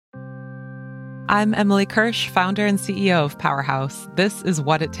I'm Emily Kirsch, founder and CEO of Powerhouse. This is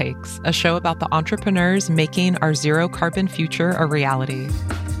What It Takes, a show about the entrepreneurs making our zero carbon future a reality.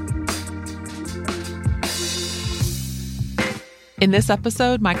 In this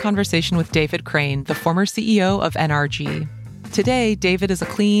episode, my conversation with David Crane, the former CEO of NRG. Today, David is a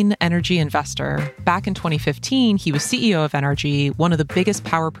clean energy investor. Back in 2015, he was CEO of NRG, one of the biggest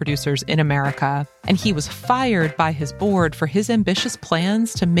power producers in America, and he was fired by his board for his ambitious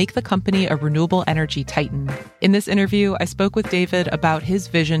plans to make the company a renewable energy titan. In this interview, I spoke with David about his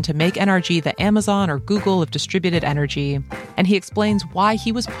vision to make NRG the Amazon or Google of distributed energy, and he explains why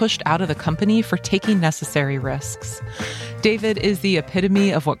he was pushed out of the company for taking necessary risks. David is the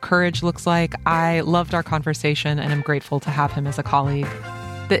epitome of what courage looks like. I loved our conversation and am grateful to have him as a colleague.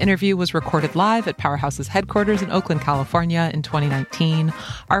 The interview was recorded live at Powerhouse's headquarters in Oakland, California in 2019.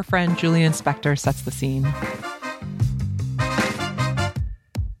 Our friend Julian Spector sets the scene.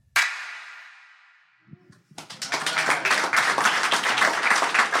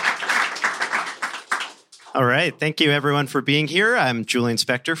 All right. Thank you, everyone, for being here. I'm Julian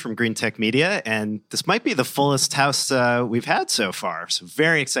Spector from Green Tech Media, and this might be the fullest house we've had so far. So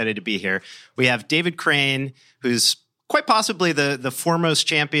very excited to be here. We have David Crane, who's quite possibly the foremost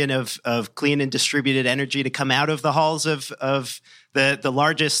champion of clean and distributed energy to come out of the halls of the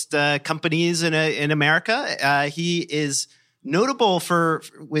largest companies in America. He is notable for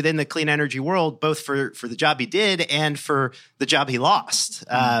within the clean energy world, both for the job he did and for the job he lost.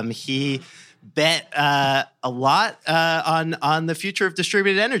 He bet a lot on the future of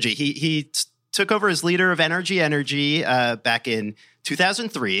distributed energy. He took over as leader of Energy back in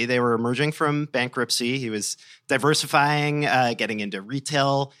 2003. They were emerging from bankruptcy. He was diversifying, getting into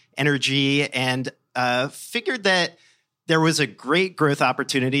retail energy, and figured that there was a great growth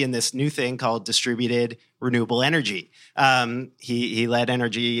opportunity in this new thing called distributed renewable energy. He led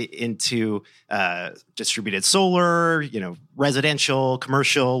Energy into distributed solar, residential,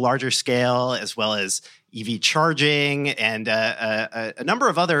 commercial, larger scale, as well as EV charging and a number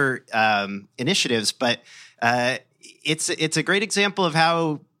of other initiatives. But it's a great example of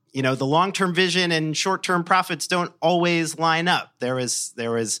how the long-term vision and short-term profits don't always line up.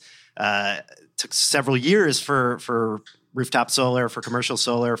 Took several years for rooftop solar, for commercial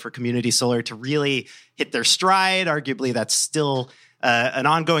solar, for community solar to really hit their stride. Arguably, that's still an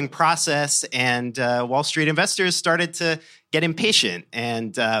ongoing process, and Wall Street investors started to get impatient,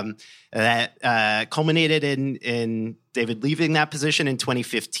 and that culminated in David leaving that position in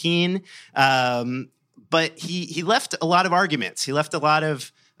 2015. But he left a lot of arguments. He left a lot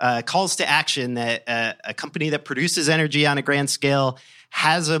of calls to action that a company that produces energy on a grand scale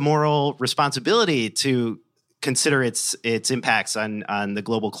has a moral responsibility to consider its impacts on the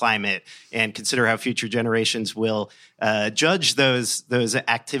global climate and consider how future generations will judge those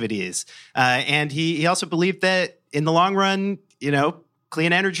activities. And he also believed that in the long run,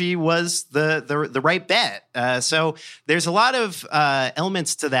 clean energy was the right bet. So there's a lot of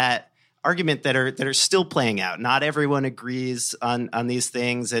elements to that argument that are still playing out. Not everyone agrees on these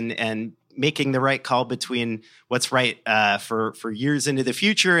things, and making the right call between what's right for years into the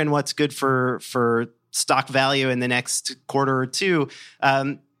future and what's good for stock value in the next quarter or two.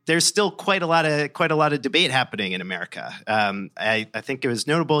 There's still quite a lot of debate happening in America. I think it was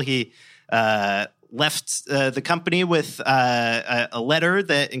notable he left the company with a letter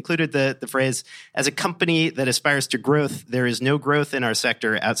that included the phrase, "As a company that aspires to growth, there is no growth in our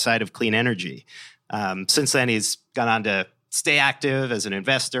sector outside of clean energy." Since then, he's gone on to stay active as an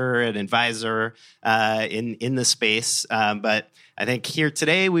investor, an advisor in the space. But I think here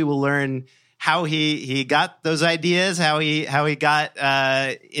today we will learn how he got those ideas, how he got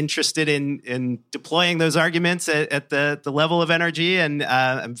interested in deploying those arguments at the level of energy, and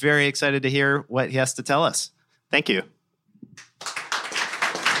I'm very excited to hear what he has to tell us. Thank you.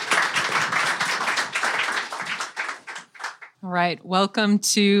 All right. Welcome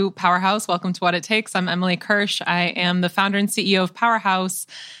to Powerhouse. Welcome to What It Takes. I'm Emily Kirsch. I am the founder and CEO of Powerhouse.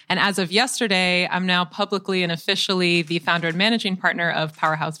 And as of yesterday, I'm now publicly and officially the founder and managing partner of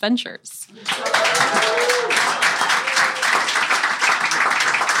Powerhouse Ventures.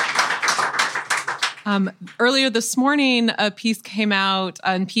 Earlier this morning, a piece came out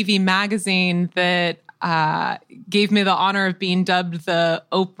on PV Magazine that gave me the honor of being dubbed the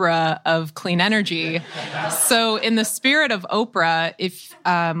Oprah of clean energy. So in the spirit of Oprah, if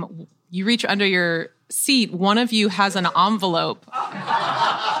you reach under your seat, one of you has an envelope.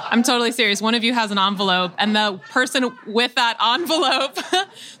 I'm totally serious. One of you has an envelope, and the person with that envelope,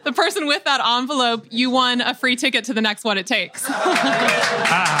 you won a free ticket to the next What It Takes.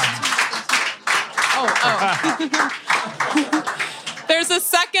 There's a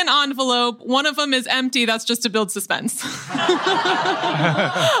second envelope. One of them is empty. That's just to build suspense.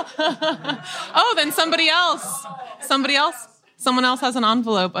 Oh, then somebody else. Someone else has an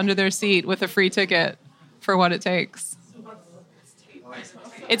envelope under their seat with a free ticket for What It Takes.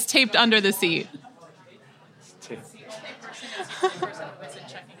 It's taped under the seat.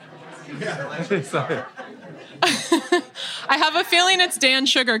 I have a feeling it's Dan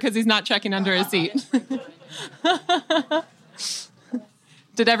Sugar because he's not checking under his seat.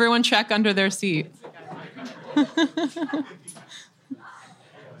 Did everyone check under their seat? There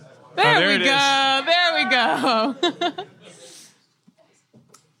we go.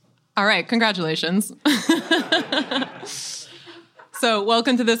 All right, congratulations. So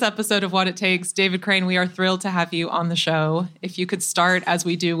welcome to this episode of What It Takes. David Crane, we are thrilled to have you on the show. If you could start, as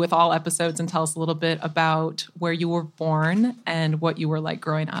we do with all episodes, and tell us a little bit about where you were born and what you were like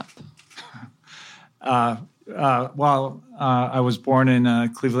growing up. I was born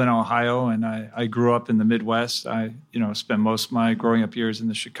in Cleveland, Ohio, and I grew up in the Midwest. I spent most of my growing up years in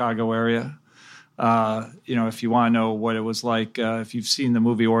the Chicago area. If you want to know what it was like, if you've seen the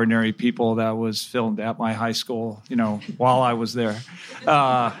movie Ordinary People, that was filmed at my high school, while I was there.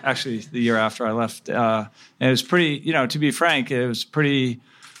 Actually, the year after I left. And it was pretty, to be frank, it was pretty,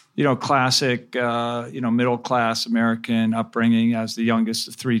 classic, middle-class American upbringing as the youngest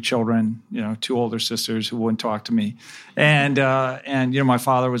of three children, two older sisters who wouldn't talk to me. And my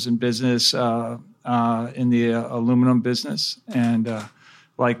father was in business, in the aluminum business. And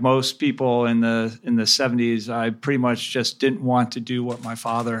like most people in the 70s, I pretty much just didn't want to do what my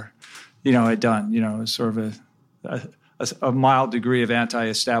father, had done. It was sort of a mild degree of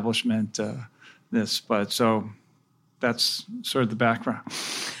anti-establishment. So that's sort of the background.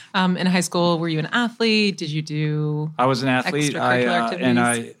 In high school, were you an athlete? Did you do? I was an athlete.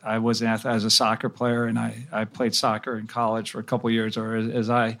 Extracurricular I was an athlete. I was a soccer player, and I played soccer in college for a couple of years, or as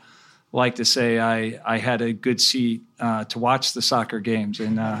I like to say, I had a good seat to watch the soccer games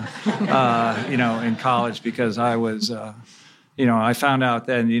in college because I was, I found out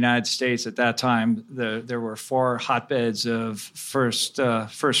that in the United States at that time there were 4 hotbeds of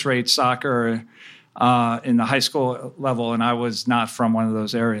first-rate soccer in the high school level, and I was not from one of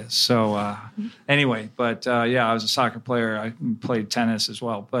those areas. So anyway, but I was a soccer player. I played tennis as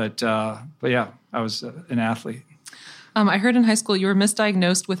well, but yeah, I was an athlete. I heard in high school you were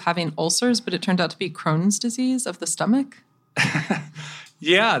misdiagnosed with having ulcers, but it turned out to be Crohn's disease of the stomach.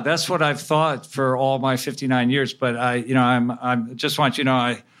 Yeah, that's what I've thought for all my 59 years. But I'm just want you to know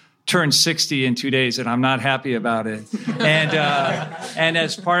I turned 60 in 2 days, and I'm not happy about it. And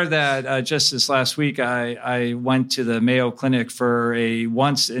as part of that, just this last week, I went to the Mayo Clinic for a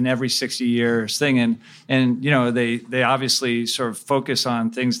once in every 60 years thing, and they obviously sort of focus on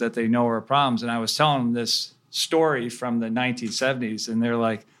things that they know are problems. And I was telling them this story from the 1970s, and they're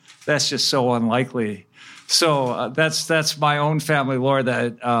like, that's just so unlikely. So that's my own family lore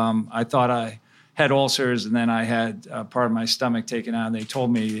that I thought I had ulcers, and then I had part of my stomach taken out, and they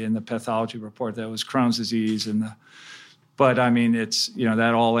told me in the pathology report that it was Crohn's disease. But I mean, it's,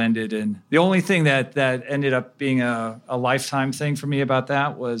 that all ended. And the only thing that ended up being a lifetime thing for me about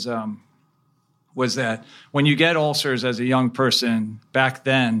that was that when you get ulcers as a young person back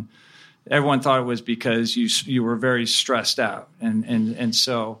then, everyone thought it was because you were very stressed out. And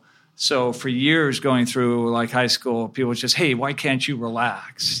so for years going through like high school, people would just, hey, why can't you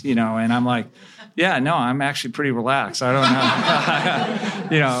relax? And I'm like, yeah, no, I'm actually pretty relaxed. I don't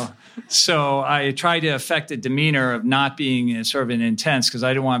know. So I tried to affect a demeanor of not being sort of an intense because I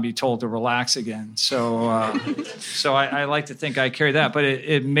didn't want to be told to relax again. So I like to think I carry that. But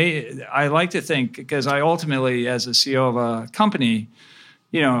I like to think because I ultimately, as a CEO of a company,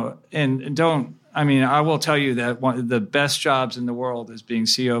 I will tell you that one of the best jobs in the world is being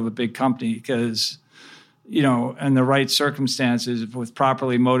CEO of a big company because, in the right circumstances with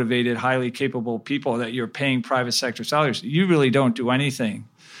properly motivated, highly capable people that you're paying private sector salaries, you really don't do anything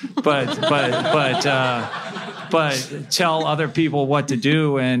but tell other people what to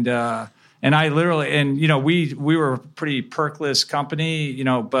do. And I literally, we were a pretty perkless company,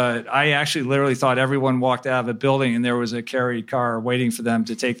 but I actually literally thought everyone walked out of a building and there was a carried car waiting for them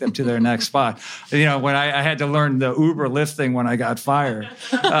to take them to their next spot. When I had to learn the Uber Lyft thing when I got fired.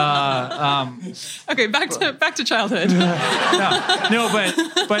 Okay, back to childhood.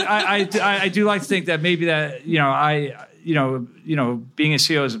 But I do like to think that maybe that, being a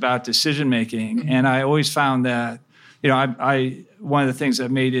CEO is about decision making. And I always found that, one of the things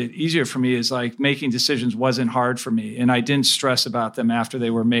that made it easier for me is like making decisions wasn't hard for me, and I didn't stress about them after they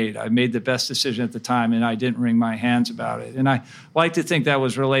were made. I made the best decision at the time, and I didn't wring my hands about it. And I like to think that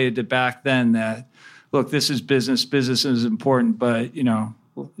was related to back then that look, this is business. Business is important, but,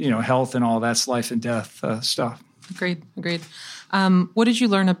 health and all that's life and death stuff. Agreed. What did you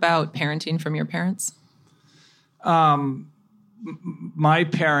learn about parenting from your parents? My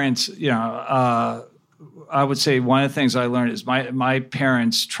parents, I would say one of the things I learned is my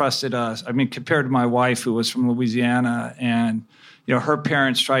parents trusted us. I mean, compared to my wife, who was from Louisiana, and her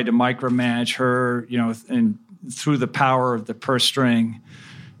parents tried to micromanage her, and through the power of the purse string.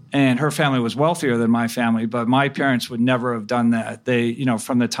 And her family was wealthier than my family, but my parents would never have done that. They,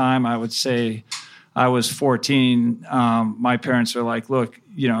 from the time I would say I was 14, my parents are like, look,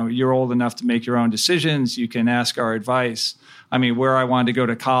 you're old enough to make your own decisions. You can ask our advice. I mean, where I wanted to go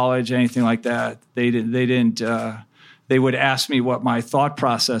to college, anything like that, they didn't. They would ask me what my thought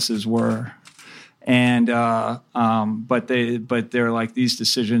processes were, and but they're like, these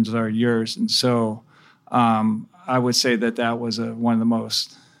decisions are yours. And so I would say that was one of the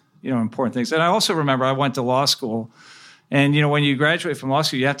most important things. And I also remember I went to law school, and when you graduate from law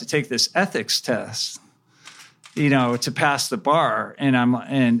school, you have to take this ethics test, to pass the bar,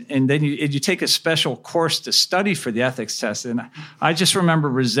 and then you take a special course to study for the ethics test. And I just remember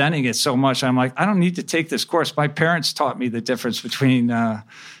resenting it so much. I'm like, I don't need to take this course. My parents taught me the difference between,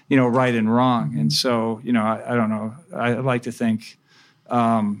 right and wrong. And so, I don't know. I like to think,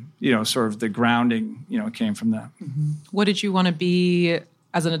 sort of the grounding, came from that. Mm-hmm. What did you want to be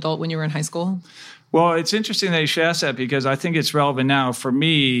as an adult when you were in high school? Well, it's interesting that you should ask that, because I think it's relevant now for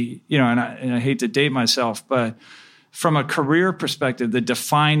me, and I hate to date myself, but from a career perspective, the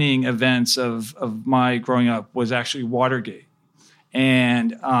defining events of my growing up was actually Watergate.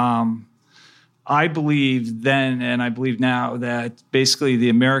 And I believe then, and I believe now, that basically the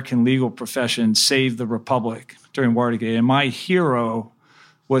American legal profession saved the republic during Watergate. And my hero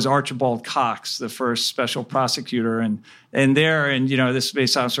was Archibald Cox, the first special prosecutor. And this may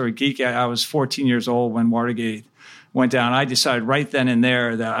sound sort of geeky. I was 14 years old when Watergate went down. I decided right then and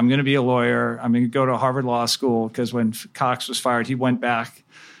there that I'm going to be a lawyer. I'm going to go to Harvard Law School, because when Cox was fired, he went back,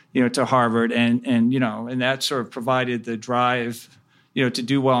 to Harvard, and that sort of provided the drive, to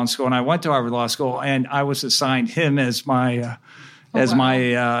do well in school. And I went to Harvard Law School, and I was assigned him as my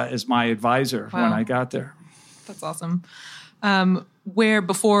advisor when I got there. That's awesome.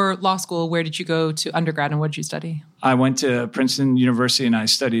 Before law school, where did you go to undergrad, and what did you study? I went to Princeton University, and I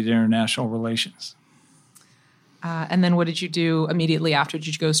studied international relations. And then what did you do immediately after? Did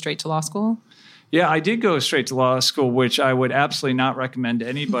you go straight to law school? Yeah, I did go straight to law school, which I would absolutely not recommend to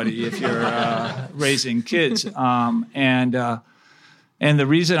anybody if you're raising kids. And the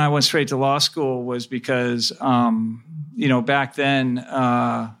reason I went straight to law school was because, back then,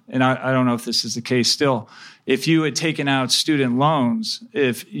 and I don't know if this is the case still, if you had taken out student loans,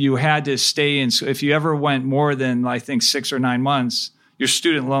 if you had to stay in, if you ever went more than, I think, 6 or 9 months, your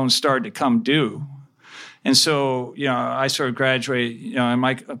student loans started to come due. And so, I sort of graduate, and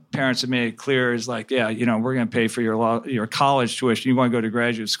my parents have made it clear, is like, yeah, we're going to pay for your college tuition. You want to go to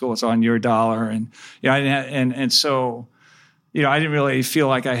graduate school, it's on your dollar. And, so, I didn't really feel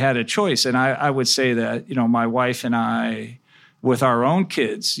like I had a choice. And I would say that, my wife and I, with our own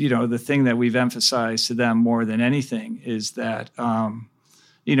kids, the thing that we've emphasized to them more than anything is that,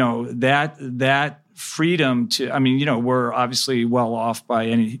 that freedom to, we're obviously well off by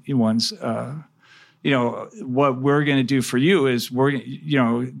anyone's, what we're going to do for you is we're,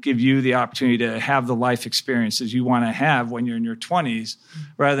 give you the opportunity to have the life experiences you want to have when you're in your 20s,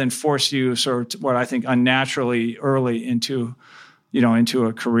 rather than force you sort of what I think unnaturally early into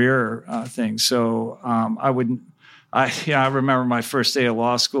a career thing. So I remember my first day of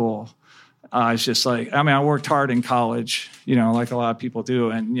law school. I was just like, I worked hard in college, like a lot of people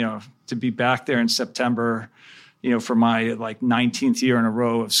do. And, to be back there in September, for my 19th year in a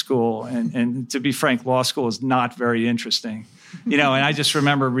row of school. And to be frank, law school is not very interesting, and I just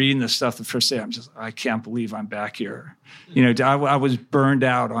remember reading this stuff the first day. I can't believe I'm back here. I was burned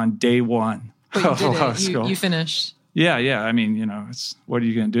out on day one of law school. You finished. Yeah. It's what are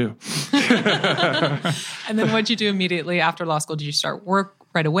you going to do? And then what did you do immediately after law school? Did you start work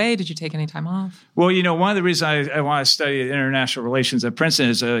right away? Did you take any time off? Well, one of the reasons I want to study international relations at Princeton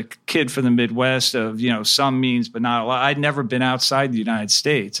is a kid from the Midwest of, some means, but not a lot. I'd never been outside the United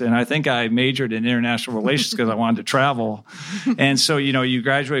States. And I think I majored in international relations because I wanted to travel. And so, you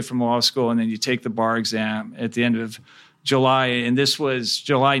graduate from law school and then you take the bar exam at the end of July, and this was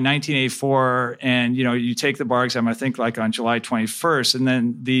July 1984, and you take the bar exam, I think on July 21st, and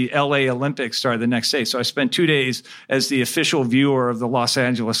then the LA Olympics started the next day. So I spent 2 days as the official viewer of the Los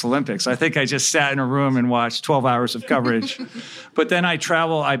Angeles Olympics. I think I just sat in a room and watched 12 hours of coverage. But then I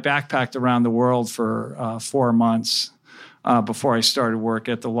backpacked around the world for 4 months. before I started work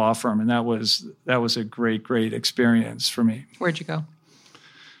at the law firm, and that was a great experience for me. Where'd you go?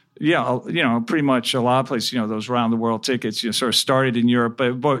 Yeah, pretty much a lot of places. Those round the world tickets. Sort of started in Europe,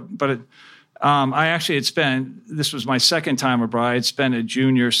 but I actually had spent. This was my second time abroad. I had spent a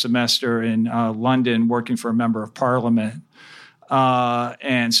junior semester in London working for a member of parliament,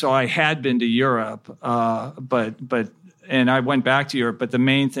 and so I had been to Europe, and I went back to Europe. But the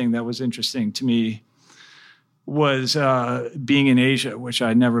main thing that was interesting to me was being in Asia, which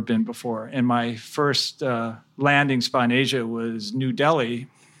I'd never been before. And my first landing spot in Asia was New Delhi.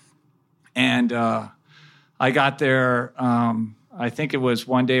 And I got there, I think it was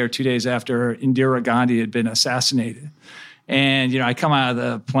 1 day or 2 days after Indira Gandhi had been assassinated. And, I come out of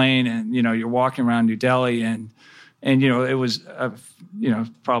the plane and, you're walking around New Delhi and it was,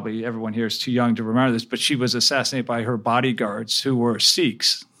 probably everyone here is too young to remember this, but she was assassinated by her bodyguards who were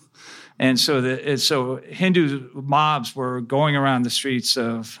Sikhs. And so Hindu mobs were going around the streets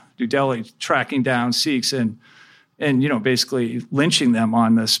of New Delhi, tracking down Sikhs and basically lynching them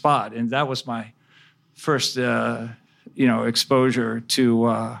on the spot. And that was my first, exposure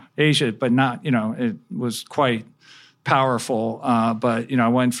to Asia, but not, it was quite powerful. But, I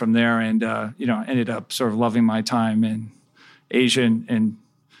went from there and, ended up sort of loving my time in Asia. And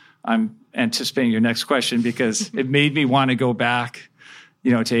I'm anticipating your next question because it made me want to go back,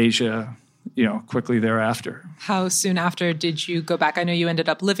 to Asia, quickly thereafter. How soon after did you go back? I know you ended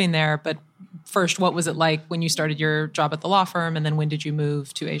up living there, but first, what was it like when you started your job at the law firm, and then when did you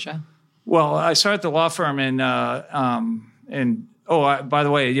move to Asia? Well, I started at the law firm, by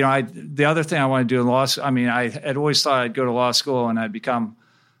the way, the other thing I wanted to do in law school, I had always thought I'd go to law school and I'd become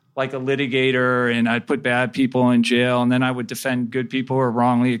like a litigator, and I'd put bad people in jail, and then I would defend good people who were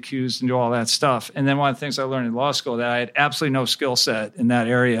wrongly accused and do all that stuff. And then one of the things I learned in law school that I had absolutely no skill set in that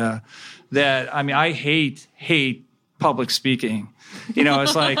area. That I hate public speaking.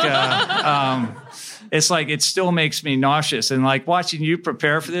 It's like it still makes me nauseous. And like watching you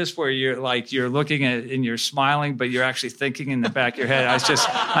prepare for this, where you're looking at it and you're smiling, but you're actually thinking in the back of your head.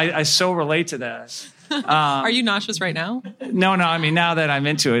 I so relate to that. Are you nauseous right now? No. Now that I'm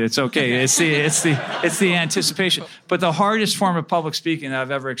into it, it's okay. It's the anticipation. But the hardest form of public speaking that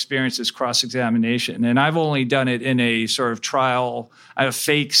I've ever experienced is cross-examination, and I've only done it in a sort of trial, a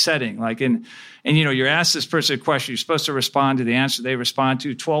fake setting. And you're asked this person a question. You're supposed to respond to the answer they respond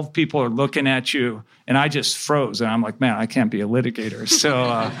to. 12 people are looking at you, and I just froze. And I'm like, man, I can't be a litigator.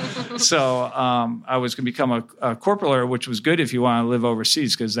 So I was going to become a corporate lawyer, which was good if you want to live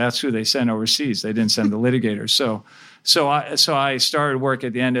overseas, because that's who they send overseas. They didn't send the litigators. So I started work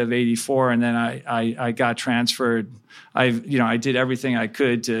at the end of '84, and then I got transferred. I did everything I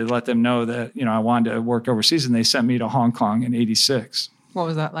could to let them know that I wanted to work overseas, and they sent me to Hong Kong in �86. What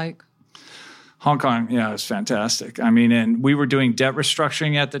was that like? Hong Kong, yeah, it was fantastic. And we were doing debt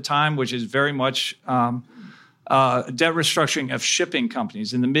restructuring at the time, which is very much debt restructuring of shipping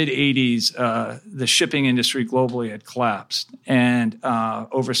companies. In the mid-'80s, the shipping industry globally had collapsed, and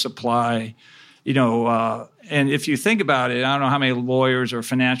oversupply, and if you think about it, I don't know how many lawyers or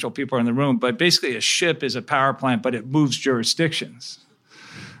financial people are in the room, but basically a ship is a power plant, but it moves jurisdictions,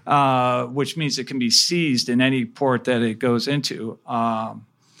 which means it can be seized in any port that it goes into.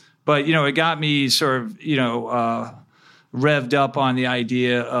 But, it got me sort of, revved up on the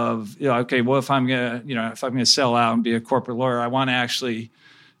idea of, okay, well, if I'm going to sell out and be a corporate lawyer, I want to actually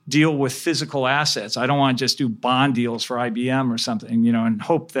deal with physical assets. I don't want to just do bond deals for IBM or something, and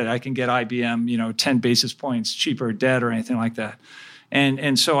hope that I can get IBM, 10 basis points cheaper debt or anything like that.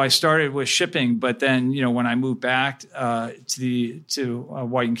 And so I started with shipping, but then, when I moved back to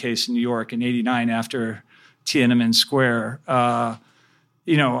White & Case in New York in '89 after Tiananmen Square, I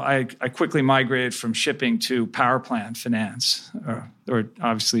quickly migrated from shipping to power plant finance, or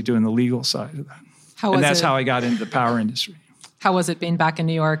obviously doing the legal side of that. How I got into the power industry. How was it being back in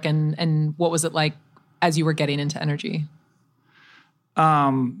New York, and what was it like as you were getting into energy?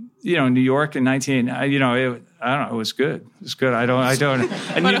 New York in 19, I don't know, it was good. It was good. I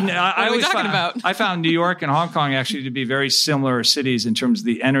found New York and Hong Kong actually to be very similar cities in terms of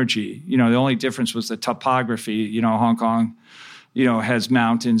the energy. The only difference was the topography. Hong Kong, has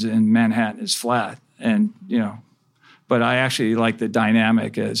mountains and Manhattan is flat. And, but I actually like the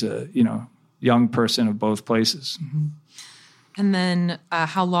dynamic as a, young person of both places. Mm-hmm. And then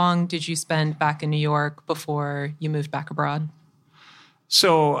how long did you spend back in New York before you moved back abroad?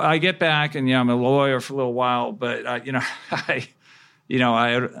 So I get back and, I'm a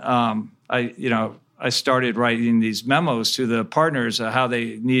I started writing these memos to the partners how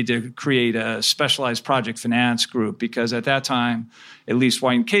they need to create a specialized project finance group, because at that time, at least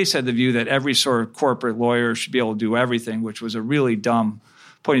White & Case had the view that every sort of corporate lawyer should be able to do everything, which was a really dumb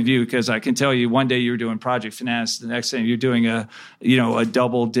point of view, because I can tell you one day you're doing project finance, the next thing you're doing a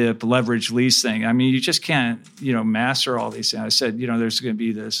double dip leverage lease thing. I mean, you just can't, master all these things. I said, there's going to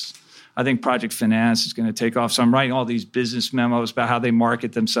be this, I think project finance is going to take off. So I'm writing all these business memos about how they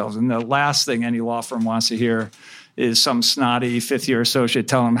market themselves. And the last thing any law firm wants to hear is some snotty fifth-year associate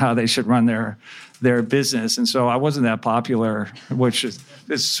telling them how they should run their business. And so I wasn't that popular, which is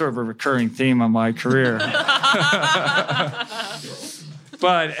sort of a recurring theme of my career.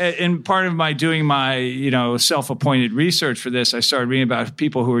 But in part of my doing my, self-appointed research for this, I started reading about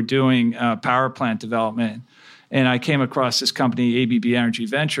people who were doing power plant development. And I came across this company, ABB Energy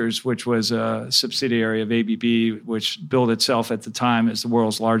Ventures, which was a subsidiary of ABB, which billed itself at the time as the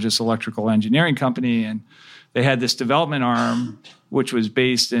world's largest electrical engineering company. And they had this development arm, which was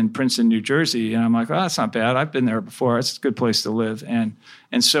based in Princeton, New Jersey. And I'm like, that's not bad. I've been there before. It's a good place to live. And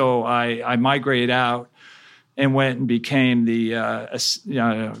so I migrated out and went and became the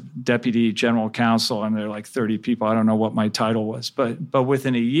deputy general counsel. And there were like 30 people. I don't know what my title was. But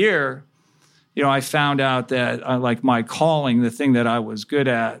within a year, I found out that like my calling, the thing that I was good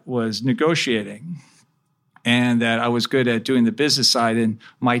at was negotiating, and that I was good at doing the business side. And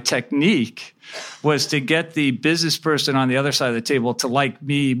my technique was to get the business person on the other side of the table to like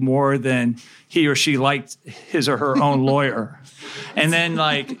me more than he or she liked his or her own lawyer. And then,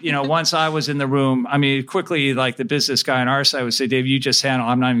 once I was in the room, quickly, the business guy on our side would say, Dave, you just handle,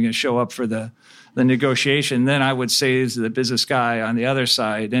 I'm not even going to show up for the negotiation. Then I would say to the business guy on the other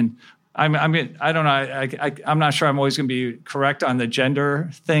side, and I don't know, I'm not sure I'm always going to be correct on the gender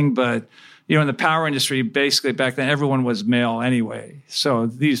thing, but, in the power industry, basically back then, everyone was male anyway. So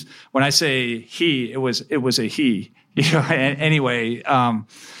when I say he, it was a he, anyway.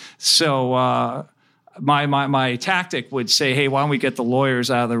 So my tactic would say, hey, why don't we get the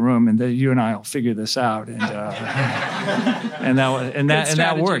lawyers out of the room, and then you and I will figure this out. And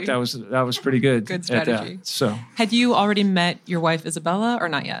that worked. That was pretty good. Good strategy. So, had you already met your wife Isabella, or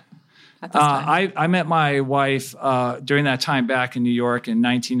not yet? At this time? I met my wife during that time back in New York in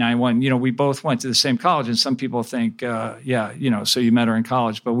 1991. We both went to the same college, and some people think, so you met her in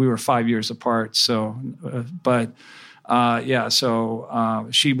college, but we were 5 years apart. So, So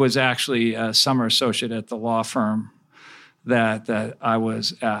she was actually a summer associate at the law firm that I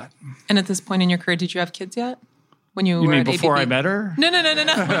was at. And at this point in your career, did you have kids yet? When you were mean at before ABB? I met her? No.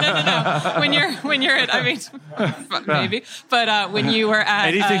 When you're at, maybe. But when you were at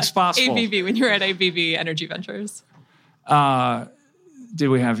anything's possible. ABB, when you were at ABB Energy Ventures. Did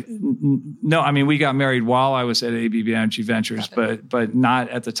we have? No, we got married while I was at ABB Energy Ventures, but not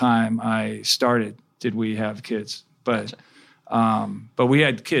at the time I started did we have kids. But we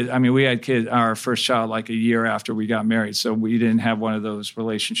had kids. We had kids. Our first child like a year after we got married, so we didn't have one of those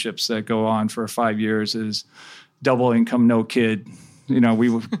relationships that go on for 5 years. Is double income, no kid.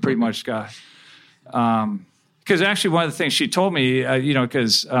 We pretty much got. Because actually, one of the things she told me,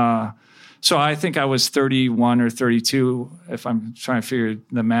 so I think I was 31 or 32, if I'm trying to figure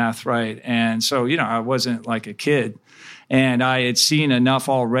the math right, and so I wasn't like a kid. And I had seen enough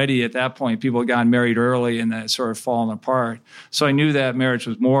already at that point. People had gotten married early and that sort of fallen apart. So I knew that marriage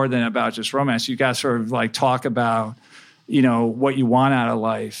was more than about just romance. You got to sort of talk about, what you want out of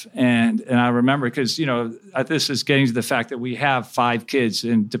life. And I remember because, this is getting to the fact that we have 5 kids.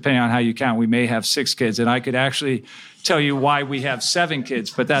 And depending on how you count, we may have 6 kids. And I could actually tell you why we have 7 kids,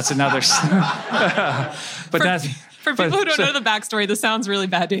 but that's another. For people who don't know the backstory, this sounds really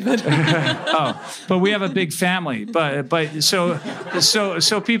bad, David. But we have a big family. So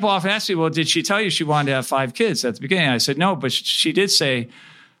people often ask me, well, did she tell you she wanted to have 5 kids at the beginning? I said, no, but she did say,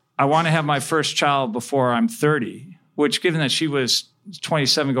 I want to have my first child before I'm 30, which given that she was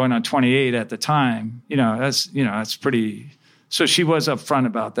 27 going on 28 at the time, that's pretty... So she was upfront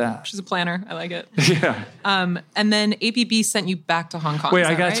about that. She's a planner. I like it. Yeah. And then ABB sent you back to Hong Kong. Wait,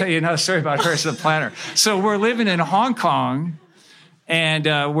 I got to tell you another story about her as a planner. So we're living in Hong Kong, and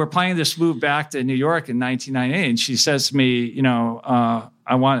we're planning this move back to New York in 1998. And she says to me, I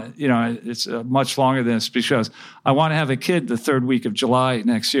want, it's much longer than this because I want to have a kid the 3rd week of July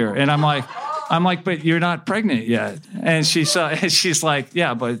next year. And I'm like, but you're not pregnant yet. And she's like,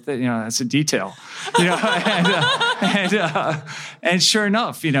 yeah, but that's a detail, and sure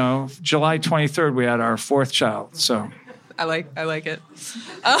enough, July 23rd, we had our 4th child. So I like it.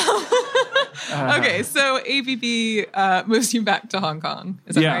 Okay, so ABB moves you back to Hong Kong.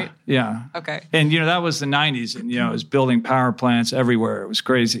 Is that right? Yeah. Okay. And, that was the 90s, and, it was building power plants everywhere. It was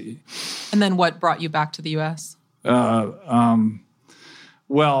crazy. And then what brought you back to the U.S.? Well,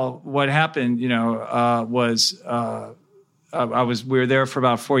 what happened, was we were there for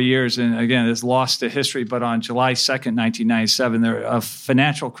about 4 years, and again, it's lost to history. But on July 2nd, 1997, a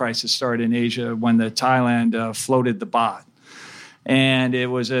financial crisis started in Asia when Thailand floated the baht. And it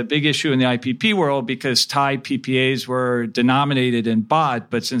was a big issue in the IPP world because Thai PPAs were denominated in baht,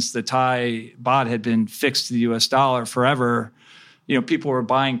 but since the Thai baht had been fixed to the U.S. dollar forever, people were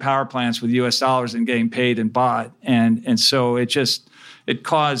buying power plants with U.S. dollars and getting paid in baht, and so it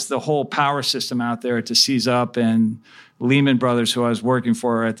caused the whole power system out there to seize up. And Lehman Brothers, who I was working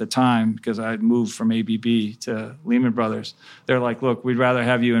for at the time, because I had moved from ABB to Lehman Brothers, they're like, look, we'd rather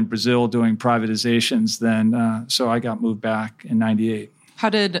have you in Brazil doing privatizations than, so I got moved back in 98. How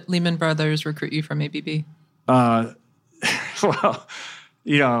did Lehman Brothers recruit you from ABB? Well,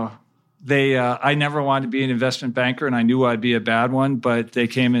 I never wanted to be an investment banker, and I knew I'd be a bad one, but they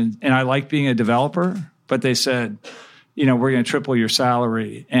came in, and I liked being a developer, but they said, we're going to triple your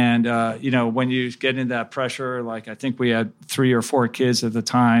salary. And, when you get into that pressure, like I think we had 3 or 4 kids at the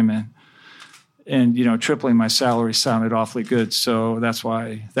time, and tripling my salary sounded awfully good. So that's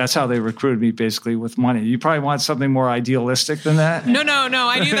how they recruited me, basically, with money. You probably want something more idealistic than that? No.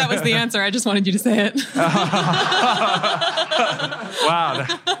 I knew that was the answer. I just wanted you to say it. Wow.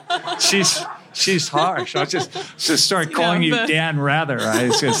 She's harsh. I'll just start calling you Dan Rather. I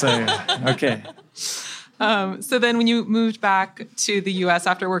was going to say, okay. So then when you moved back to the U.S.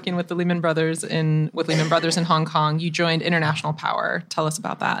 after working with the Lehman Brothers in Hong Kong, you joined International Power. Tell us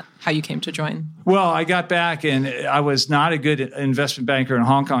about that, how you came to join. Well, I got back, and I was not a good investment banker in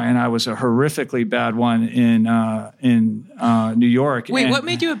Hong Kong, and I was a horrifically bad one in New York. Wait, what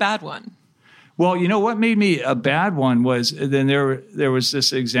made you a bad one? Well, what made me a bad one was then there was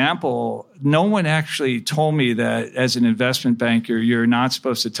this example. No one actually told me that as an investment banker, you're not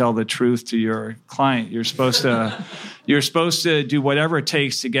supposed to tell the truth to your client. You're supposed to do whatever it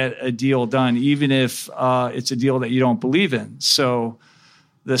takes to get a deal done, even if it's a deal that you don't believe in. So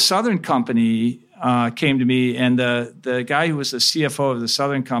the Southern Company came to me, and the guy who was the CFO of the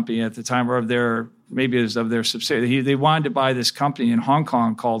Southern Company at the time, or of their subsidiary, they wanted to buy this company in Hong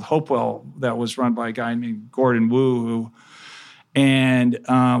Kong called Hopewell that was run by a guy named Gordon Wu. And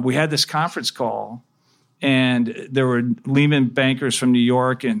we had this conference call, and there were Lehman bankers from New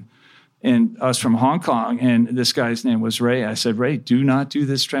York and us from Hong Kong, and this guy's name was Ray. I said, Ray, do not do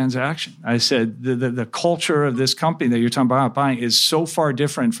this transaction. I said, the culture of this company that you're talking about buying is so far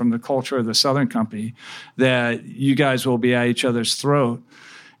different from the culture of the Southern Company that you guys will be at each other's throat.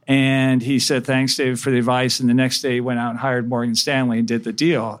 And he said, thanks, David, for the advice. And the next day he went out and hired Morgan Stanley and did the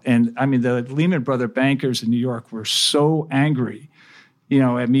deal. And I mean, the Lehman Brothers bankers in New York were so angry,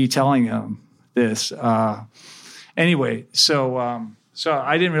 at me telling them this. Anyway, so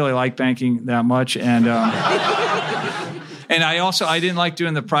I didn't really like banking that much. And and I didn't like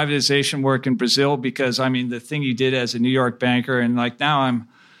doing the privatization work in Brazil because, the thing you did as a New York banker, and like now I'm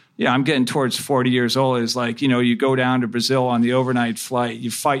getting towards 40 years old, is like, you go down to Brazil on the overnight flight, you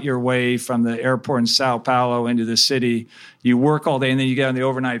fight your way from the airport in Sao Paulo into the city, you work all day, and then you get on the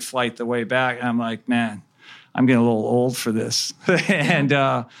overnight flight the way back. And I'm like, man, I'm getting a little old for this.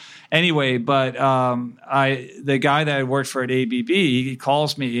 And anyway, but the guy that I worked for at ABB, he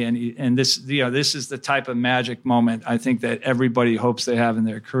calls me, and this is the type of magic moment I think that everybody hopes they have in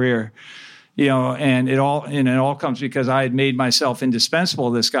their career. And it all comes because I had made myself indispensable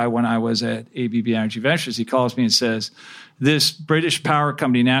to this guy when I was at ABB Energy Ventures. He calls me and says, this British power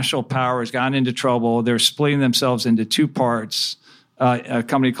company, National Power, has gotten into trouble. They're splitting themselves into 2 parts, a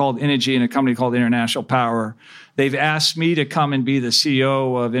company called Innogy and a company called International Power. They've asked me to come and be the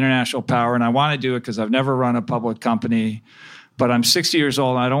CEO of International Power, and I want to do it because I've never run a public company. But I'm 60 years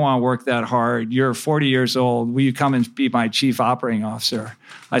old, and I don't want to work that hard. You're 40 years old. Will you come and be my chief operating officer?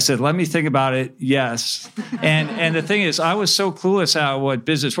 I said, let me think about it. Yes. And the thing is, I was so clueless how what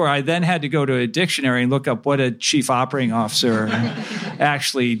business were. I then had to go to a dictionary and look up what a chief operating officer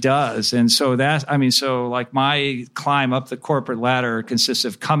actually does. And so like my climb up the corporate ladder consists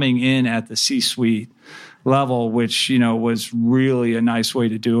of coming in at the C-suite level, which, was really a nice way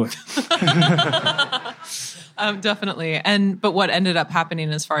to do it. Definitely. But what ended up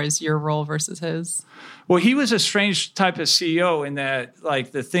happening as far as your role versus his? Well, he was a strange type of CEO in that,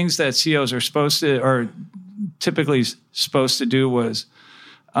 like, the things that CEOs are typically supposed to do was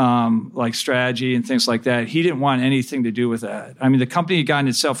like strategy and things like that. He didn't want anything to do with that. The company had gotten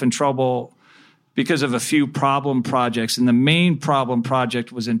itself in trouble because of a few problem projects. And the main problem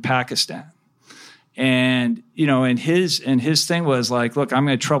project was in Pakistan. And, and his thing was like, look, I'm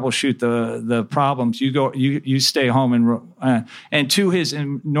going to troubleshoot the problems. You stay home. And to his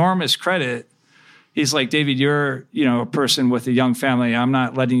enormous credit, he's like, David, you're, a person with a young family. I'm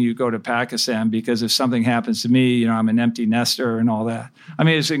not letting you go to Pakistan because if something happens to me, I'm an empty nester and all that. I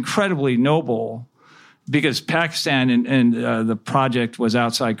mean, it's incredibly noble because Pakistan and the project was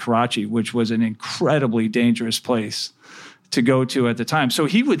outside Karachi, which was an incredibly dangerous place to go to at the time. So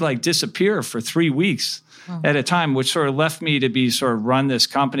he would disappear for 3 weeks at a time, which sort of left me to run this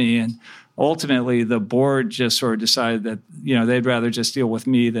company. And ultimately the board just sort of decided that, they'd rather just deal with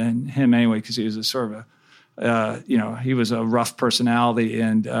me than him anyway, because he was a sort of he was a rough personality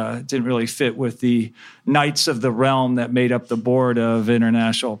and didn't really fit with the knights of the realm that made up the board of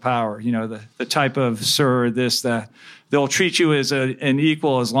International Power. The type of that. They'll treat you as an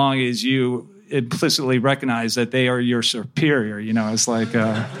equal as long as you implicitly recognize that they are your superior. It's like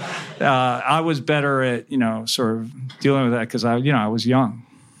I was better at sort of dealing with that because I was young.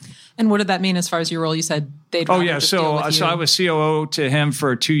 And what did that mean as far as your role? You said they'd rather just deal with you. So I was COO to him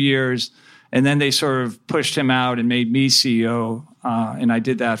for 2 years, and then they sort of pushed him out and made me CEO, and I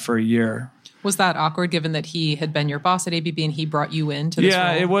did that for a year. Was that awkward, given that he had been your boss at ABB and he brought you into this role?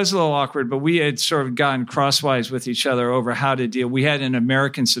 Yeah, it was a little awkward, but we had sort of gotten crosswise with each other over how to deal. We had an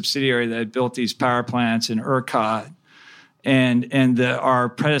American subsidiary that had built these power plants in ERCOT, and our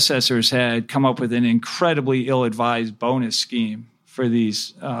predecessors had come up with an incredibly ill-advised bonus scheme for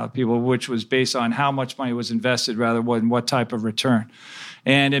these people, which was based on how much money was invested rather than what type of return.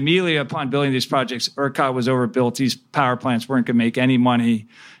 And immediately upon building these projects, ERCOT was overbuilt. These power plants weren't going to make any money.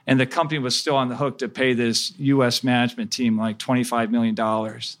 And the company was still on the hook to pay this U.S. management team like $25 million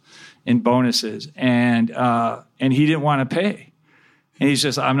in bonuses. And he didn't want to pay. And he's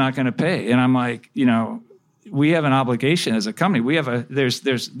just, I'm not going to pay. And I'm like, we have an obligation as a company. We have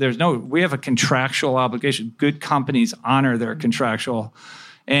a contractual obligation. Good companies honor their contractual.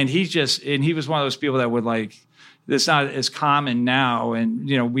 And he was one of those people that would it's not as common now. And,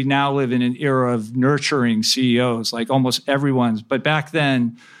 we now live in an era of nurturing CEOs, like almost everyone's. But back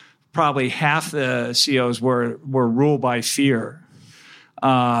then, probably half the CEOs were ruled by fear.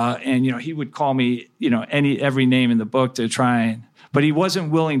 And, he would call me, every name in the book to try and, but he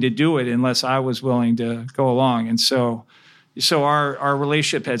wasn't willing to do it unless I was willing to go along. And so our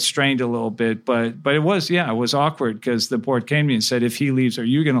relationship had strained a little bit, but it was awkward because the board came to me and said, if he leaves, are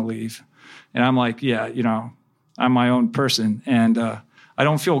you going to leave? And I'm like, yeah, I'm my own person. And I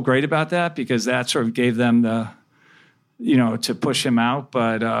don't feel great about that because that sort of gave them the, to push him out.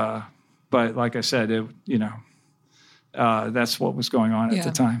 But like I said, that's what was going on at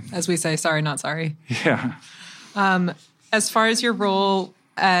the time. As we say, sorry, not sorry. Yeah. As far as your role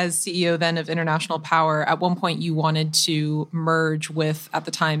as CEO then of International Power, at one point you wanted to merge with, at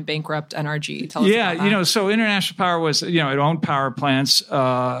the time, bankrupt NRG. Tell us about that. So International Power was, it owned power plants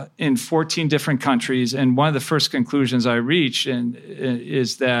in 14 different countries. And one of the first conclusions I reached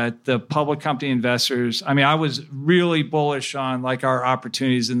is that the public company investors, I was really bullish on our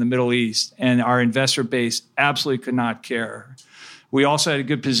opportunities in the Middle East, and our investor base absolutely could not care. We also had a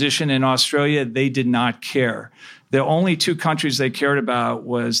good position in Australia. They did not care. The only two countries they cared about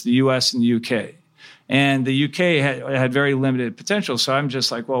was the U.S. and the U.K. And the U.K. had very limited potential. So I'm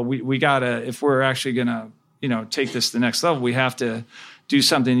just like, well, we got to, if we're actually going to, take this to the next level, we have to do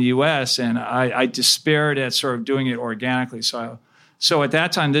something in the U.S. And I despaired at sort of doing it organically. So at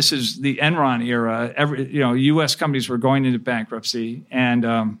that time, this is the Enron era. U.S. companies were going into bankruptcy. And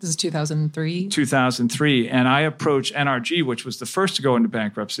this is 2003? 2003. And I approached NRG, which was the first to go into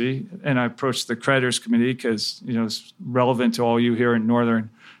bankruptcy. And I approached the creditors committee because, it's relevant to all you here in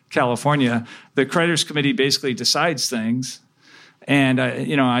Northern California. The creditors committee basically decides things. And,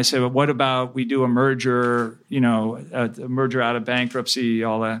 I said, well, what about we do a merger, a merger out of bankruptcy,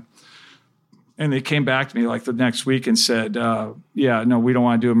 all that. And they came back to me the next week and said, we don't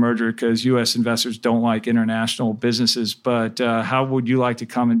want to do a merger because U.S. investors don't like international businesses. But how would you like to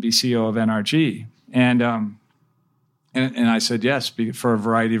come and be CEO of NRG? And I said yes, for a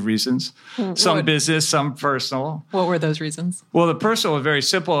variety of reasons. Some business, some personal. What were those reasons? Well, the personal was very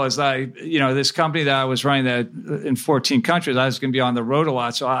simple. As this company that I was running that in 14 countries, I was going to be on the road a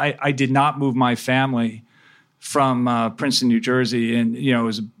lot. So I did not move my family from Princeton, New Jersey. And, it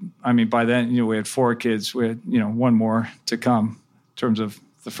was, by then, we had 4 kids. We had, one more to come in terms of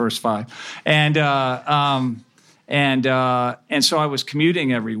the first 5. And And so I was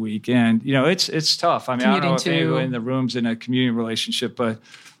commuting every week, and it's tough. I mean, I don't know if anyone in the room's in a commuting relationship, but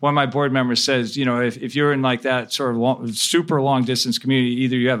one of my board members says, if you're in like that sort of super long distance community,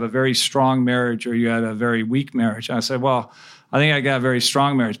 either you have a very strong marriage or you had a very weak marriage. And I said, well, I think I got a very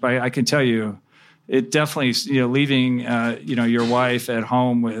strong marriage, but I can tell you, it definitely, leaving your wife at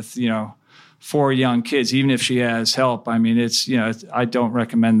home with 4 young kids, even if she has help. I mean, I don't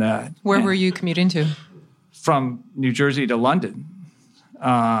recommend that. Where were you commuting to? From New Jersey to London,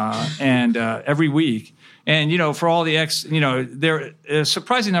 and every week. And, for all the there a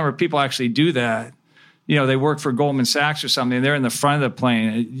surprising number of people actually do that. They work for Goldman Sachs or something. They're in the front of the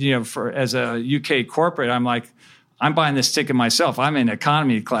plane. As a UK corporate, I'm like, I'm buying this ticket myself. I'm in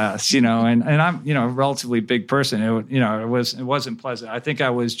economy class, and I'm, a relatively big person. It wasn't pleasant. I think I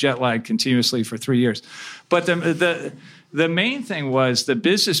was jet lagged continuously for 3 years. But the main thing was the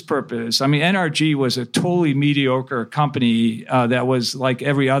business purpose. I mean, NRG was a totally mediocre company that was like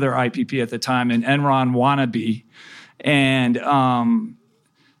every other IPP at the time, an Enron wannabe. And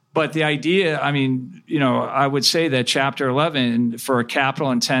but the idea, I mean, I would say that Chapter 11 for a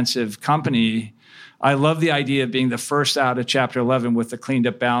capital-intensive company, I love the idea of being the first out of Chapter 11 with a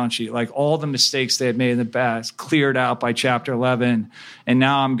cleaned-up balance sheet. Like all the mistakes they had made in the past cleared out by Chapter 11. And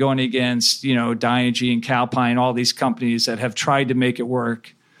now I'm going against, Diageo and Calpine, all these companies that have tried to make it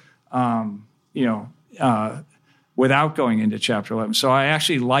work, without going into Chapter 11. So I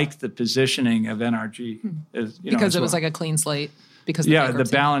actually liked the positioning of NRG. Because it was like a clean slate. Because the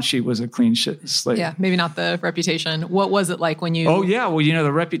balance sheet was a clean slate. Yeah, maybe not the reputation. What was it like when you? Oh yeah, well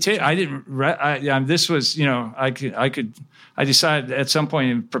the reputation. I didn't. This was I decided at some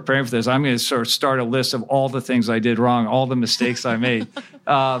point in preparing for this, I'm going to sort of start a list of all the things I did wrong, all the mistakes I made.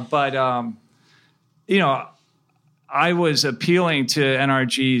 But I was appealing to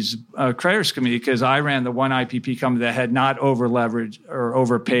NRG's creditors committee because I ran the one IPP company that had not over leveraged or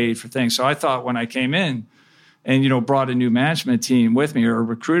overpaid for things. So I thought when I came in and, brought a new management team with me or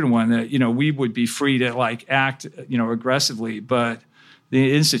recruited one that, we would be free to like act, aggressively. But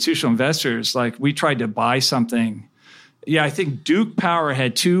the institutional investors, like we tried to buy something. Yeah, I think Duke Power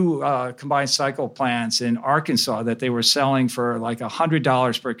had 2 combined cycle plants in Arkansas that they were selling for like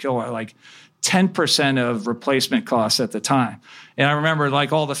 $100 per kilowatt, like 10% of replacement costs at the time. And I remember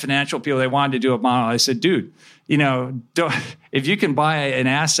like all the financial people, they wanted to do a model. I said, dude, if you can buy an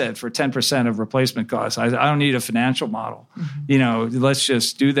asset for 10% of replacement costs, I don't need a financial model. Mm-hmm. Let's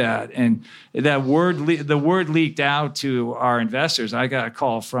just do that. And that the word leaked out to our investors. I got a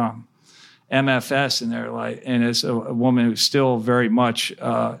call from MFS, and they're like, and it's a woman who's still very much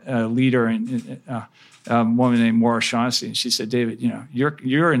a leader, and a woman named Maura Shaughnessy, and she said, David,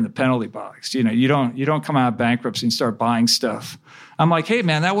 you're in the penalty box. You don't come out of bankruptcy and start buying stuff. I'm like, hey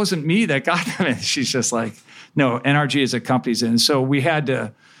man, that wasn't me that got them in. She's just like, no, NRG is a company's in. So we had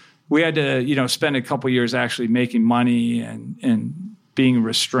to spend a couple years actually making money and being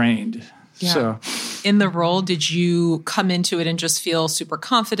restrained. Yeah. So in the role, did you come into it and just feel super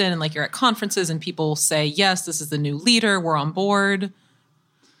confident and like you're at conferences and people say, yes, this is the new leader, we're on board?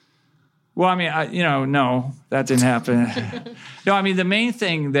 Well, I mean, no, that didn't happen. No, I mean, the main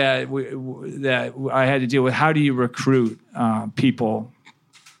thing that I had to deal with, how do you recruit people?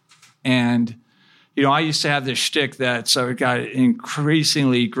 And, I used to have this shtick that so it got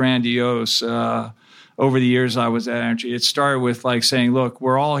increasingly grandiose over the years I was at NRG. It started with like saying, look,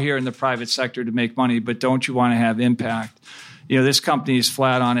 we're all here in the private sector to make money, but don't you want to have impact? This company is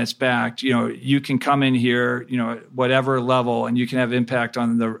flat on its back. You can come in here, at whatever level, and you can have impact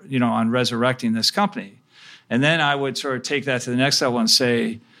on on resurrecting this company. And then I would sort of take that to the next level and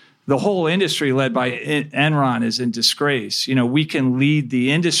say, the whole industry led by Enron is in disgrace. We can lead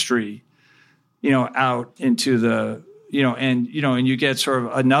the industry, out into the, and you get sort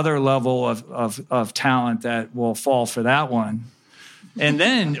of another level of talent that will fall for that one. And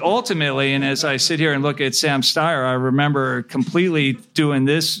then ultimately, and as I sit here and look at Sam Steyer, I remember completely doing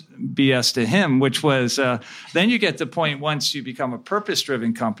this BS to him, which was then you get to the point once you become a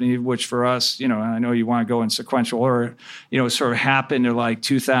purpose-driven company, which for us, I know you want to go in sequential order, sort of happened to like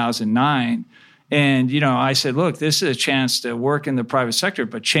 2009. And, I said, look, this is a chance to work in the private sector,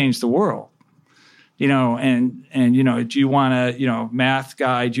 but change the world. Do you want to, math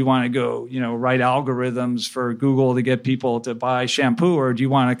guy, do you want to go, write algorithms for Google to get people to buy shampoo, or do you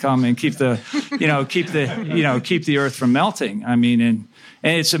want to come and keep the earth from melting? I mean, and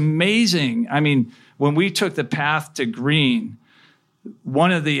it's amazing. I mean, when we took the path to green,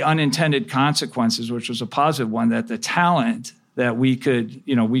 one of the unintended consequences, which was a positive one, that the talent that we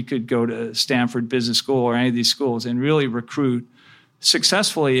could go to Stanford Business School or any of these schools and really recruit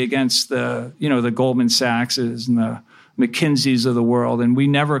successfully against the Goldman Sachses and the McKinseys of the world, and we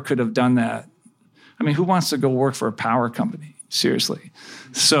never could have done that. I mean, who wants to go work for a power company? Seriously.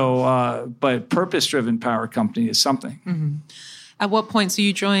 So, but purpose-driven power company is something. Mm-hmm. At what point? So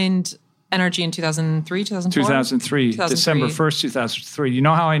you joined NRG in 2003, 2004? 2003, December 1st, 2003. You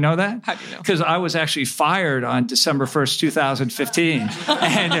know how I know that? How do you know? Because I was actually fired on December 1st, 2015.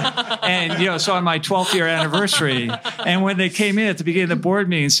 and so on my 12th year anniversary, and when they came in at the beginning of the board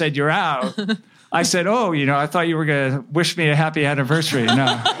meeting and said, "You're out," I said, "Oh, I thought you were going to wish me a happy anniversary."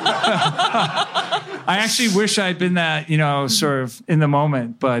 No. I actually wish I'd been that, sort of in the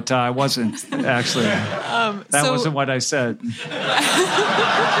moment, but I wasn't, actually. That wasn't what I said.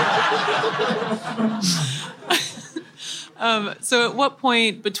 So at what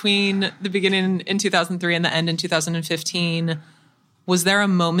point between the beginning in 2003 and the end in 2015, was there a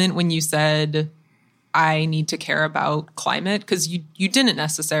moment when you said, I need to care about climate? Because you didn't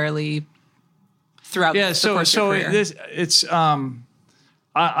necessarily throughout the course of your career.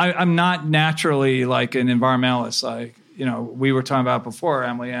 I'm not naturally like an environmentalist. Like, we were talking about before,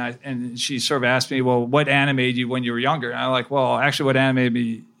 Emily, and she sort of asked me, well, what animated you when you were younger? And I'm like, well, actually what animated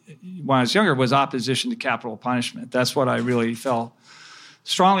me when I was younger was opposition to capital punishment. That's what I really felt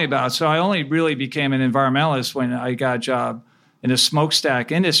strongly about. So I only really became an environmentalist when I got a job in the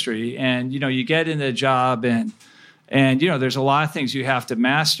smokestack industry. And, you get in the job and there's a lot of things you have to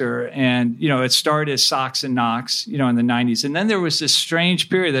master. And, it started as SOx and NOx, in the 90s. And then there was this strange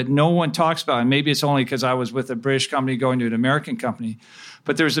period that no one talks about. And maybe it's only because I was with a British company going to an American company.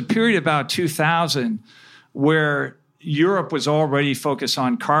 But there was a period about 2000 where Europe was already focused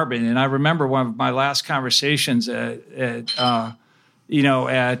on carbon. And I remember one of my last conversations at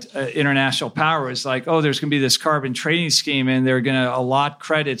International Power was like, oh, there's going to be this carbon trading scheme and they're going to allot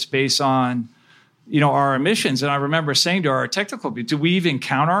credits based on our emissions. And I remember saying to our technical people, do we even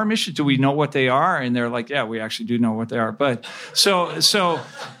count our emissions? Do we know what they are? And they're like, yeah, we actually do know what they are. But so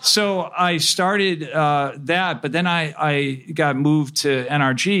I started that, but then I got moved to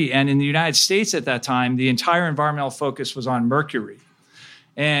NRG. And in the United States at that time, the entire environmental focus was on mercury.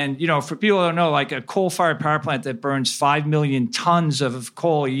 And, for people who don't know, like a coal-fired power plant that burns 5 million tons of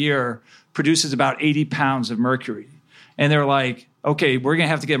coal a year produces about 80 pounds of mercury. And they're like, okay, we're going to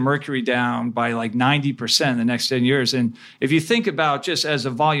have to get mercury down by like 90% in the next 10 years. And if you think about just as a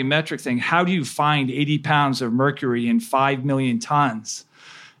volumetric thing, how do you find 80 pounds of mercury in 5 million tons?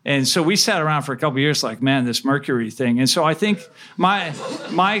 And so we sat around for a couple of years like, man, this mercury thing. And so I think my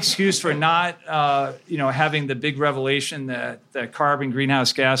excuse for not, having the big revelation that carbon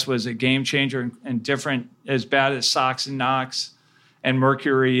greenhouse gas was a game changer and different, as bad as SOx and NOx and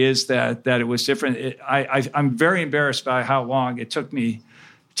mercury is, that it was different. I'm very embarrassed by how long it took me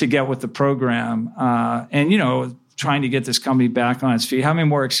to get with the program. Trying to get this company back on its feet. How many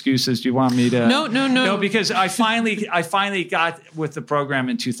more excuses do you want me to? No. No, because I finally got with the program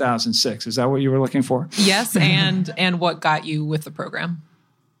in 2006. Is that what you were looking for? Yes, and what got you with the program?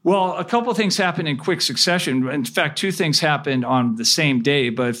 Well, a couple of things happened in quick succession. In fact, two things happened on the same day.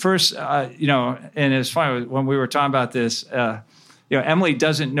 But first, and it's funny when we were talking about this. Emily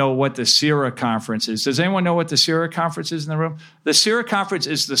doesn't know what the CIRA conference is. Does anyone know what the CIRA conference is in the room? The CIRA conference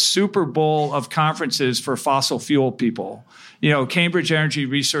is the Super Bowl of conferences for fossil fuel people. Cambridge Energy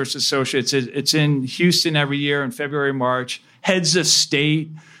Research Associates, it's in Houston every year in February, March. Heads of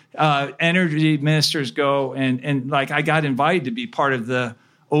state, energy ministers go. And I got invited to be part of the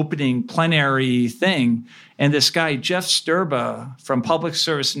opening plenary thing. And this guy, Jeff Sturba from Public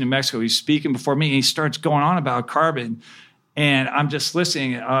Service in New Mexico, he's speaking before me, and he starts going on about carbon. And I'm just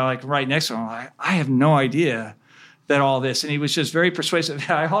listening, right next to him. I have no idea that all this. And he was just very persuasive.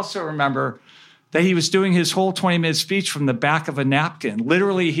 I also remember that he was doing his whole 20-minute speech from the back of a napkin.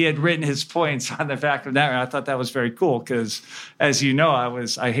 Literally, he had written his points on the back of that. And I thought that was very cool because, as you know,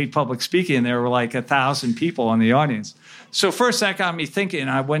 I hate public speaking, and there were like 1,000 people in the audience. So first, that got me thinking.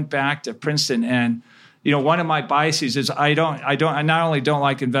 I went back to Princeton, and one of my biases is I not only don't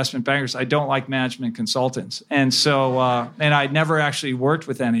like investment bankers, I don't like management consultants. And so, and I'd never actually worked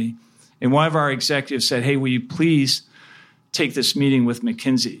with any. And one of our executives said, hey, will you please take this meeting with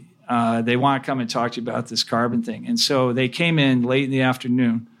McKinsey? They want to come and talk to you about this carbon thing. And so they came in late in the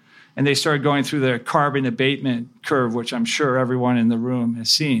afternoon, and they started going through the carbon abatement curve, which I'm sure everyone in the room has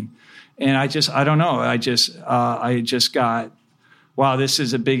seen. And I don't know. I just got, wow, this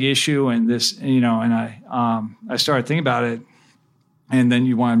is a big issue, and this, and I started thinking about it, and then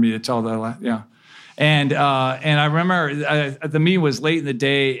you wanted me to tell yeah. And I remember the meeting was late in the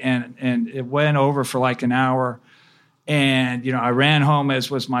day, and it went over for like an hour, And, I ran home, as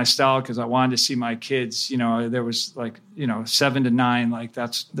was my style, because I wanted to see my kids. There was 7 to 9,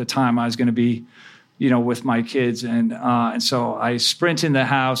 that's the time I was going to be, with my kids. And so I sprint in the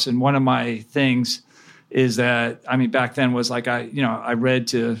house. And one of my things is that, back then was I read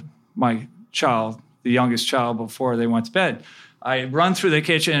to my child, the youngest child, before they went to bed. I run through the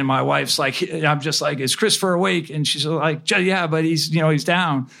kitchen and my wife's I'm just like, is Christopher awake? And she's like, yeah, but he's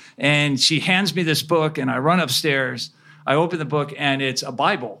down. And she hands me this book and I run upstairs. I open the book and it's a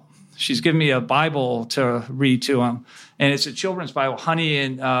Bible. She's given me a Bible to read to him. And it's a children's Bible, Honey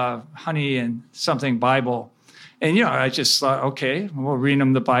and something Bible. And, I just thought, okay, we'll read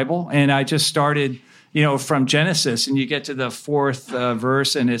him the Bible. And I just started, from Genesis, and you get to the 4th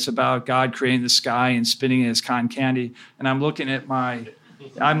verse, and it's about God creating the sky and spinning it as cotton candy. And I'm looking at my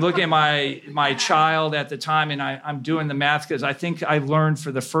child at the time, and I'm doing the math, because I think I learned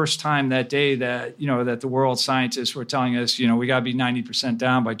for the first time that day that, that the world scientists were telling us, we got to be 90%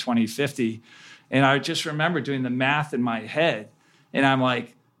 down by 2050. And I just remember doing the math in my head, and I'm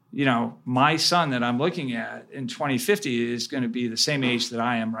like, my son that I'm looking at in 2050 is going to be the same age that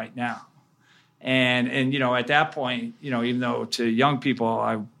I am right now. And at that point, even though to young people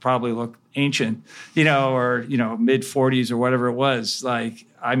I probably look ancient, or mid 40s or whatever it was, I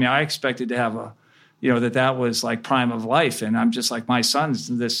expected to have that was like prime of life. And I'm just like, my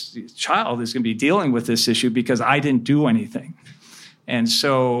this child is going to be dealing with this issue because I didn't do anything. And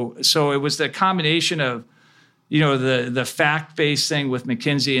so it was the combination of, the fact-based thing with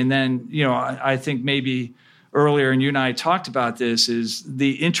McKinsey, and then, I think maybe earlier, and you and I talked about this, is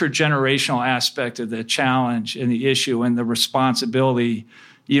the intergenerational aspect of the challenge and the issue and the responsibility,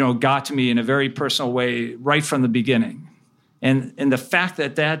 got to me in a very personal way right from the beginning. And the fact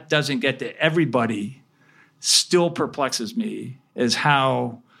that doesn't get to everybody still perplexes me, is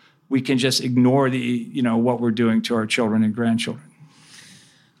how we can just ignore what we're doing to our children and grandchildren.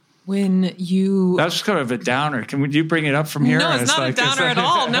 That's kind of a downer. Would you bring it up from here? No, it's not a downer at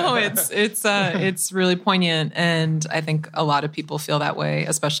all. No, it's really poignant, and I think a lot of people feel that way,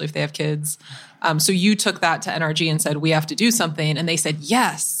 especially if they have kids. So you took that to NRG and said, we have to do something, and they said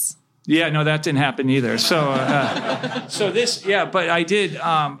yes. Yeah, no, that didn't happen either. So, but I did.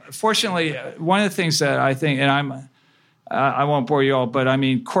 Fortunately, one of the things that I think, and I won't bore you all, but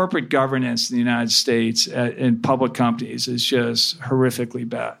corporate governance in the United States in public companies is just horrifically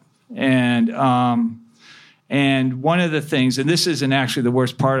bad. And one of the things, and this isn't actually the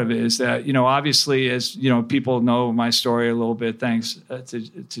worst part of it, is that, obviously, as people know my story a little bit, thanks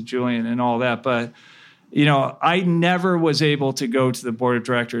to Julian and all that, but I never was able to go to the board of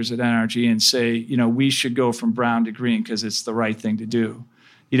directors at NRG and say, we should go from brown to green because it's the right thing to do.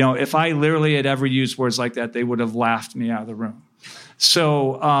 If I literally had ever used words like that, they would have laughed me out of the room.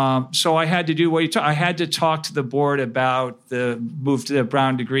 So I had to do I had to talk to the board about the move to the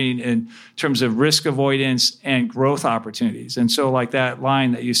brown to green in terms of risk avoidance and growth opportunities. And so, like that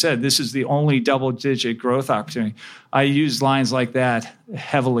line that you said, this is the only double-digit growth opportunity. I used lines like that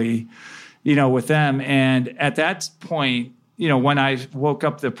heavily, with them. And at that point, when I woke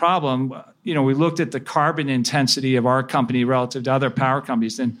up the problem, we looked at the carbon intensity of our company relative to other power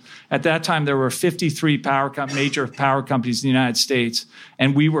companies. And at that time, there were 53 major power companies in the United States,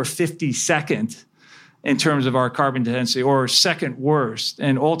 and we were 52nd in terms of our carbon intensity, or second worst.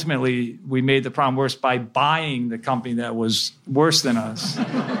 And ultimately, we made the problem worse by buying the company that was worse than us,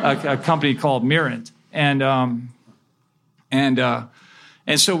 a company called Mirant.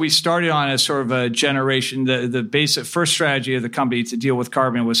 And so we started on a sort of a generation. The basic first strategy of the company to deal with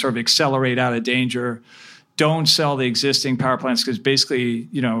carbon was sort of accelerate out of danger. Don't sell the existing power plants, because basically,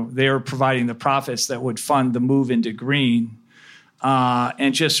 they are providing the profits that would fund the move into green,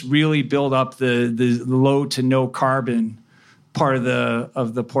 and just really build up the low to no carbon part of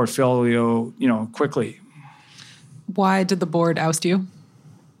the portfolio, quickly. Why did the board oust you?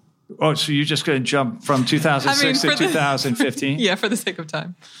 Oh, so you're just going to jump from 2006 to 2015? Yeah, for the sake of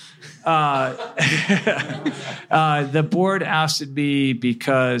time. The board ousted me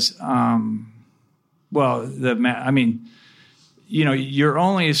because, you're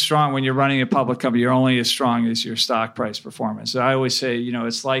only as strong when you're running a public company. You're only as strong as your stock price performance. So I always say,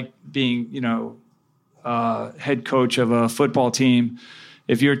 it's like being, head coach of a football team.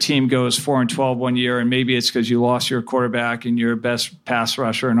 If your team goes 4-12 one year, and maybe it's because you lost your quarterback and your best pass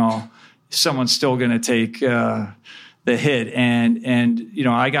rusher and all, someone's still going to take the hit. And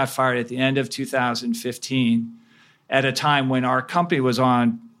I got fired at the end of 2015 at a time when our company was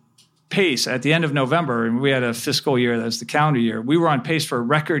on pace at the end of November, and we had a fiscal year, that's the calendar year. We were on pace for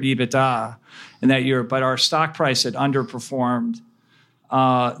record EBITDA in that year, but our stock price had underperformed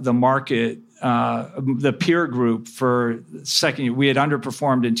the market, the peer group for the second year. We had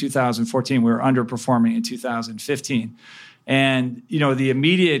underperformed in 2014. We were underperforming in 2015. And, the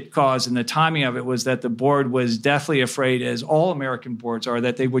immediate cause and the timing of it was that the board was deathly afraid, as all American boards are,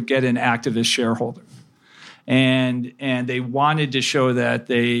 that they would get an activist shareholder. And they wanted to show that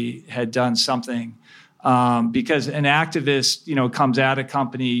they had done something because an activist, comes at a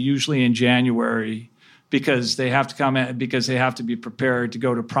company usually in January because they have to be prepared to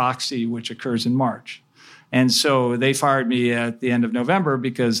go to proxy, which occurs in March. And so they fired me at the end of November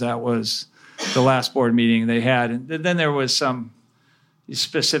because that was the last board meeting they had. And then there was some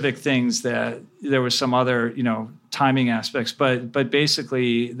specific things that there was some other, timing aspects, but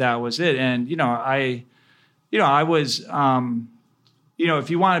basically that was it. And, I was, if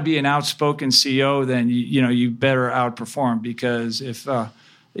you want to be an outspoken CEO, then, you better outperform, because if,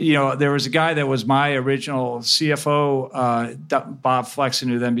 there was a guy that was my original CFO, Bob Flexen,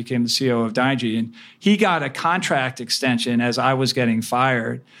 who then became the CEO of Dynegy, and he got a contract extension as I was getting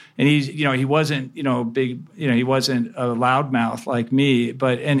fired. And he wasn't, big, he wasn't a loudmouth like me,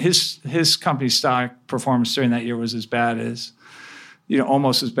 and his company's stock performance during that year was as bad as,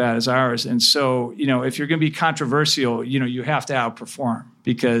 almost as bad as ours. And so, if you're going to be controversial, you have to outperform,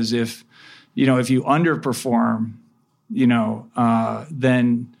 because if you underperform,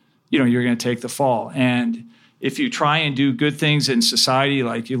 then, you're going to take the fall. And if you try and do good things in society,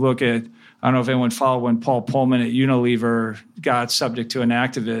 like you look at, I don't know if anyone followed when Paul Pullman at Unilever got subject to an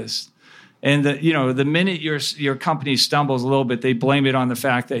activist. And the minute your company stumbles a little bit, they blame it on the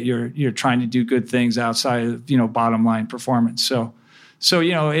fact that you're trying to do good things outside of, bottom line performance. So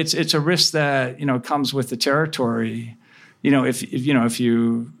it's a risk that, comes with the territory, if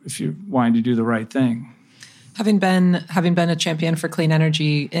you're wanting to do the right thing. Having been a champion for clean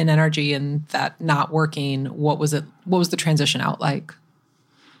energy in NRG and that not working, what was the transition out like?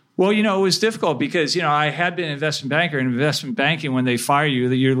 Well, it was difficult because, I had been an investment banker. In investment banking, when they fire you,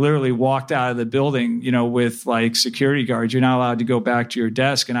 you're literally walked out of the building, with like security guards. You're not allowed to go back to your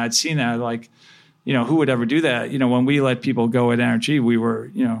desk. And I'd seen that, like, who would ever do that? When we let people go at NRG, we were,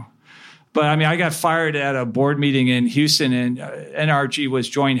 But I got fired at a board meeting in Houston, and NRG was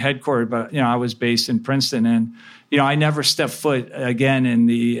joint headquartered, but I was based in Princeton, and I never stepped foot again in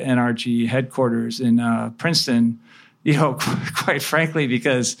the NRG headquarters in Princeton. Quite frankly,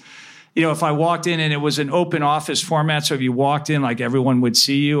 because if I walked in and it was an open office format, so if you walked in, like, everyone would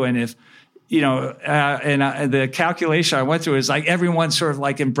see you, and if the calculation I went through is like everyone sort of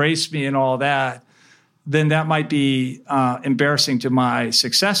like embraced me and all that, then that might be embarrassing to my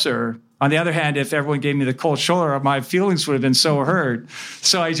successor. On the other hand, if everyone gave me the cold shoulder, my feelings would have been so hurt.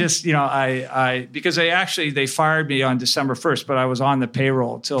 So I just, because they fired me on December 1st, but I was on the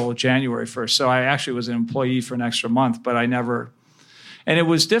payroll till January 1st. So I actually was an employee for an extra month, but and it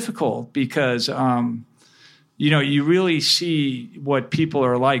was difficult because, you really see what people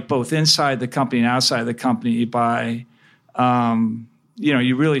are like, both inside the company and outside the company by,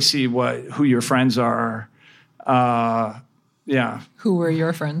 you really see who your friends are. Yeah. Who were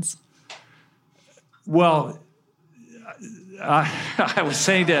your friends? Well, I was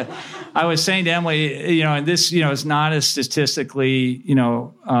saying to Emily, and this, is not a statistically,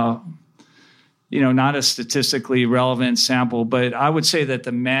 not a statistically relevant sample, but I would say that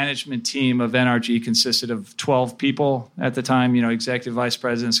the management team of NRG consisted of 12 people at the time, executive vice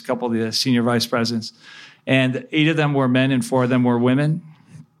presidents, a couple of the senior vice presidents, and 8 of them were men and 4 of them were women.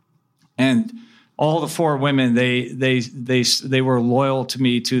 And all the 4 women, they were loyal to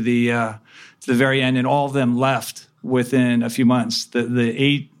me to the very end, and all of them left within a few months. The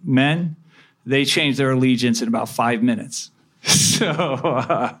 8 men, they changed their allegiance in about 5 minutes. So,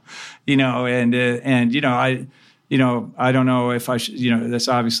 I don't know if I should, that's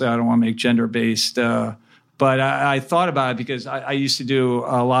obviously, I don't want to make gender-based, but I thought about it because I used to do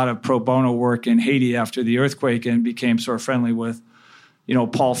a lot of pro bono work in Haiti after the earthquake and became sort of friendly with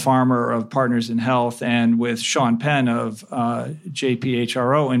Paul Farmer of Partners in Health and with Sean Penn of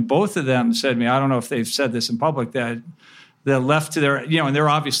JPHRO. And both of them said to me, I don't know if they've said this in public, that they're left to their, and they're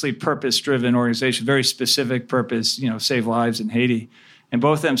obviously purpose-driven organization, very specific purpose, save lives in Haiti. And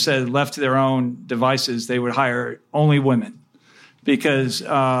both of them said, left to their own devices, they would hire only women. Because,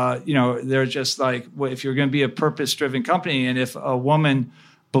 they're just like, well, if you're going to be a purpose-driven company, and if a woman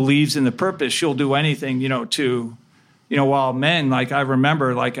believes in the purpose, she'll do anything, to... while men, like I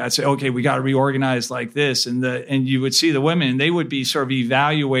remember, like I'd say, okay, we got to reorganize like this. And you would see the women, and they would be sort of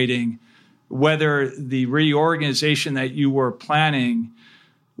evaluating whether the reorganization that you were planning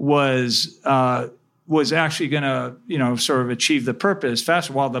was actually going to, sort of achieve the purpose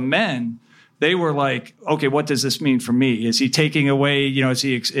faster. While the men, they were like, okay, what does this mean for me? Is he taking away, men,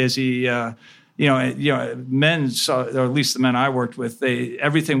 or at least the men I worked with,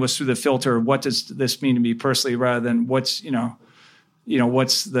 everything was through the filter. What does this mean to me personally, rather than what's the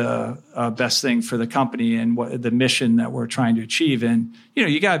best thing for the company and what the mission that we're trying to achieve. And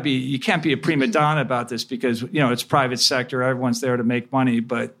you can't be a prima donna about this, because it's private sector. Everyone's there to make money,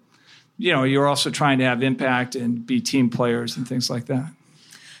 but you're also trying to have impact and be team players and things like that.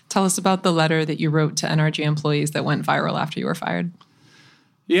 Tell us about the letter that you wrote to NRG employees that went viral after you were fired.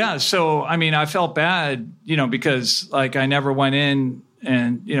 Yeah. So, I felt bad, because I never went in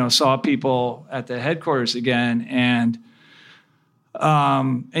and, saw people at the headquarters again. And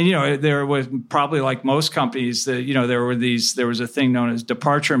there was probably, like most companies, that, there was a thing known as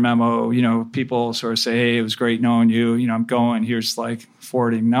departure memo. People sort of say, hey, it was great knowing you. I'm going, here's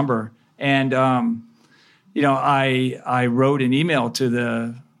forwarding number. And, I wrote an email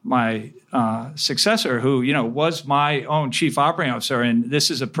to my successor, who, was my own chief operating officer. And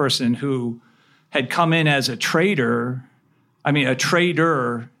this is a person who had come in as a trader, not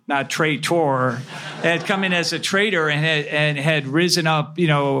traitor, had come in as a trader and had risen up,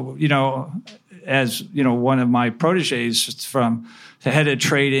 as, one of my proteges from the head of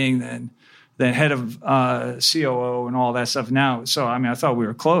trading and then head of COO and all that stuff now. So, I thought we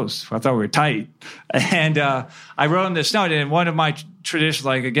were close. I thought we were tight. And I wrote him this note. And one of my traditions,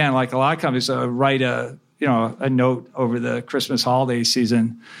 like a lot of companies, write a note over the Christmas holiday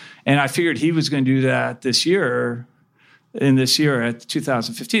season. And I figured he was going to do that this year at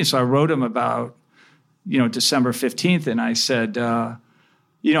 2015. So I wrote him about, December 15th. And I said,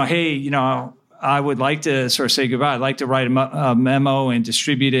 hey, I would like to sort of say goodbye. I'd like to write a memo and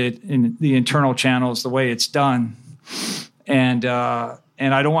distribute it in the internal channels the way it's done. And I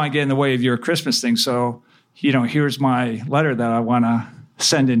don't want to get in the way of your Christmas thing. So, here's my letter that I want to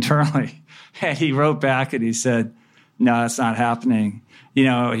send internally. And he wrote back and he said, no, that's not happening.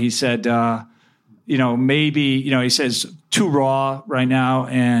 He said, maybe, he says, too raw right now.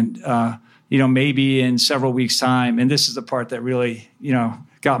 And, maybe in several weeks' time. And this is the part that really,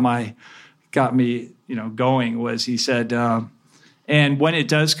 got me, going, was he said, and when it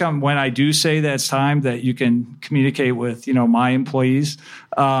does come, when I do say that it's time that you can communicate with, my employees,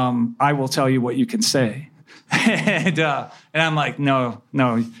 I will tell you what you can say. And I'm like, no,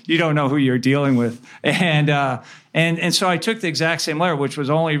 you don't know who you're dealing with. And so I took the exact same letter, which was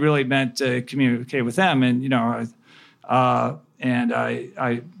only really meant to communicate with them. And,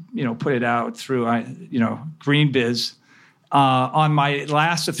 I put it out through, GreenBiz. On my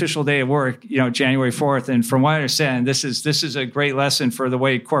last official day of work, January 4th, and from what I understand, this is a great lesson for the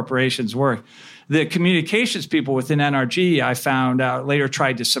way corporations work. The communications people within NRG, I found out later,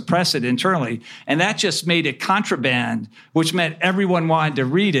 tried to suppress it internally, and that just made it contraband, which meant everyone wanted to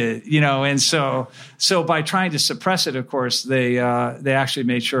read it, And so by trying to suppress it, of course, they actually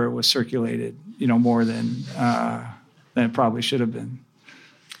made sure it was circulated, more than it probably should have been.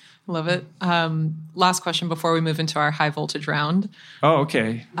 Love it. Last question before we move into our high voltage round. Oh,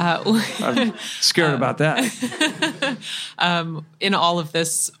 okay. I'm scared about that. In all of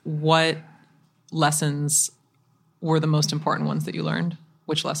this, what lessons were the most important ones that you learned?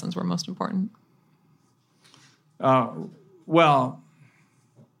 Which lessons were most important? Well,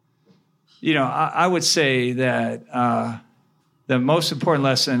 I would say that the most important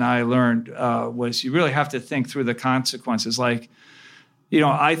lesson I learned was you really have to think through the consequences. I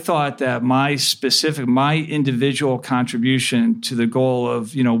thought that my individual contribution to the goal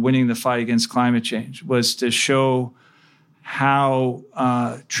of, winning the fight against climate change was to show how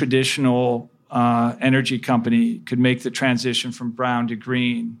traditional energy company could make the transition from brown to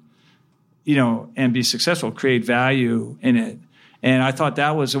green, and be successful, create value in it. And I thought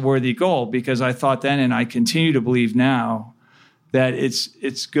that was a worthy goal, because I thought then, and I continue to believe now, that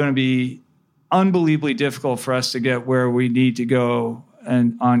it's going to be unbelievably difficult for us to get where we need to go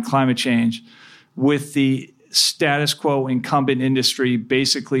and on climate change, with the status quo incumbent industry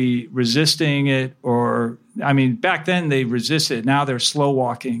basically resisting it. Back then they resisted. Now they're slow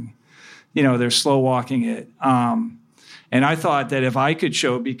walking. They're slow walking it. And I thought that if I could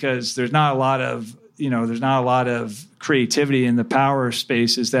show, because there's not a lot of creativity in the power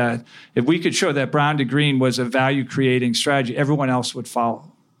space, is that if we could show that brown to green was a value creating strategy, everyone else would follow.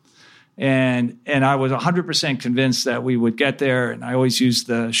 And I was 100% convinced that we would get there. And I always used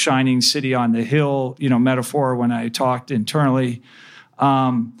the shining city on the hill, metaphor when I talked internally.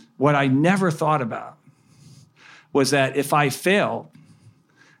 What I never thought about was that if I failed,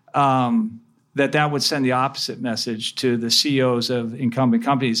 that would send the opposite message to the CEOs of incumbent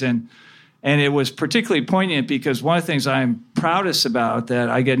companies. And And it was particularly poignant because one of the things I'm proudest about that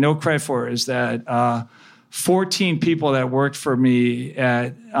I get no credit for is that 14 people that worked for me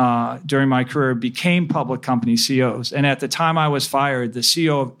during my career became public company CEOs. And at the time I was fired, the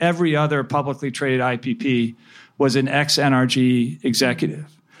CEO of every other publicly traded IPP was an ex-NRG executive.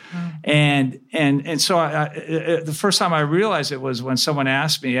 And so the first time I realized it was when someone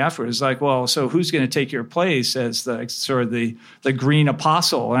asked me afterwards, like, well, so who's going to take your place as the green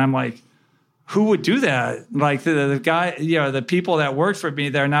apostle? And I'm like, who would do that? Like the guy, the people that worked for me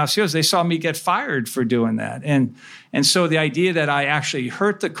that are now CEOs, they saw me get fired for doing that. And so the idea that I actually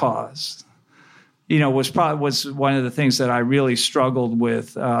hurt the cause, was one of the things that I really struggled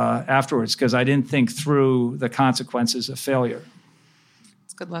with afterwards, because I didn't think through the consequences of failure.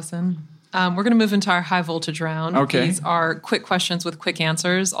 It's a good lesson. We're going to move into our high voltage round. Okay. These are quick questions with quick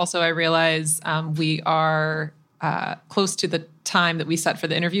answers. Also, I realize we are close to the time that we set for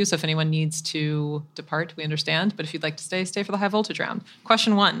the interview. So if anyone needs to depart, we understand. But if you'd like to stay for the high voltage round.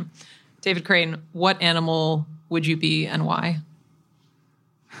 Question 1, David Crane, what animal would you be and why?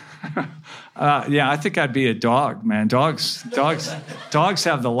 I think I'd be a dog, man. Dogs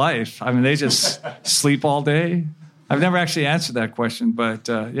have the life. I mean, they just sleep all day. I've never actually answered that question, but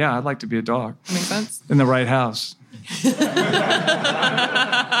I'd like to be a dog. Makes sense. In the right house.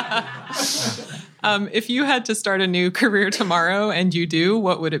 If you had to start a new career tomorrow, and you do,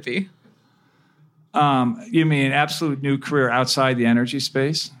 what would it be? You mean an absolute new career outside the energy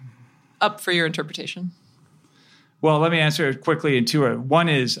space? Up for your interpretation. Well, let me answer it quickly in two. One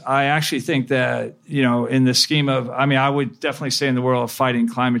is, I actually think that, in the scheme of, I would definitely say in the world of fighting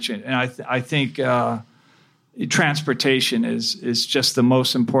climate change. And I think transportation is just the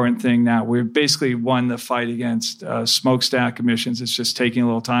most important thing now. We've basically won the fight against smokestack emissions. It's just taking a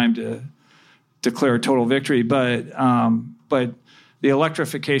little time to declare a total victory. But the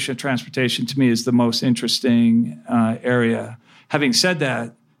electrification of transportation, to me, is the most interesting area. Having said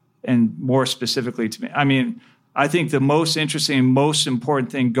that, and more specifically to me, I think the most interesting, most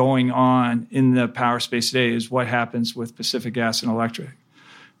important thing going on in the power space today is what happens with Pacific Gas and Electric.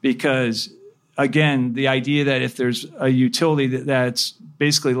 Because, again, the idea that if there's a utility that's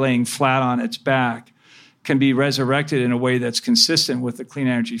basically laying flat on its back can be resurrected in a way that's consistent with the clean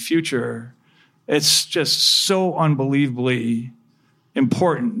energy future, it's just so unbelievably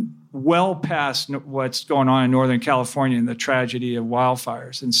important, well past what's going on in Northern California and the tragedy of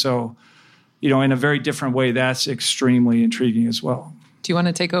wildfires. And so, in a very different way, that's extremely intriguing as well. Do you want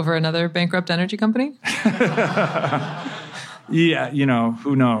to take over another bankrupt energy company? Yeah,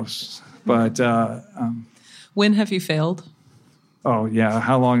 who knows? But when have you failed? Oh, yeah.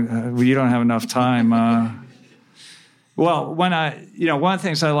 How long? You don't have enough time. Well, when one of the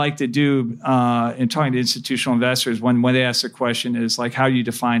things I like to do in talking to institutional investors, when they ask the question is like, how do you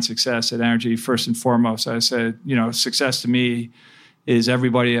define success at energy? First and foremost, I said, success to me is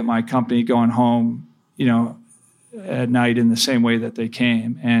everybody at my company going home, at night in the same way that they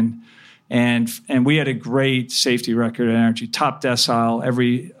came. And we had a great safety record at energy, top decile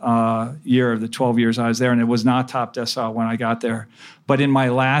every year of the 12 years I was there, and it was not top decile when I got there. But in my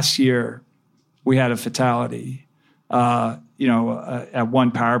last year, we had a fatality. At one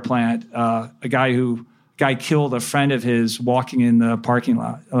power plant, a guy killed a friend of his walking in the parking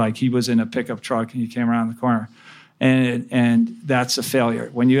lot. Like he was in a pickup truck and he came around the corner. And that's a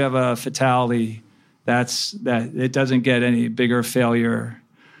failure. When you have a fatality, it doesn't get any bigger failure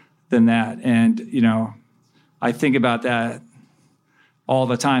than that. And, I think about that all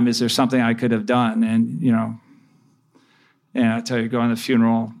the time. Is there something I could have done? And, I tell you, going to the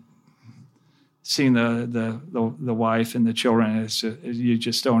funeral, seeing the wife and the children, you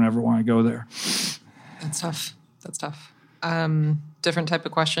just don't ever want to go there. That's tough. Different type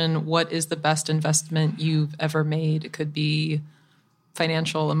of question. What is the best investment you've ever made? It could be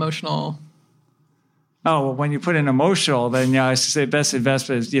financial, emotional. Oh, well, when you put in emotional, then I say best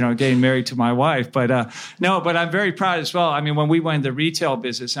investment is, getting married to my wife. But no, but I'm very proud as well. When we went in the retail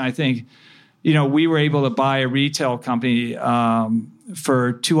business, and I think, we were able to buy a retail company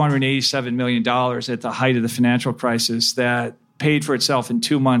for $287 million at the height of the financial crisis that paid for itself in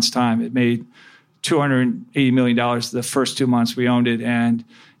 2 months' time. It made $280 million the first 2 months we owned it. And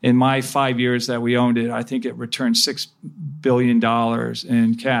in my 5 years that we owned it, I think it returned $6 billion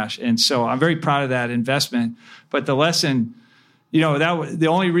in cash. And so I'm very proud of that investment. But the lesson, the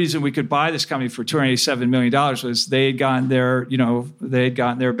only reason we could buy this company for $287 million was they had gotten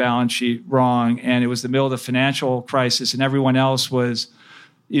their balance sheet wrong. And it was the middle of the financial crisis, and everyone else was,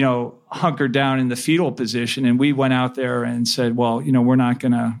 hunkered down in the fetal position. And we went out there and said, well,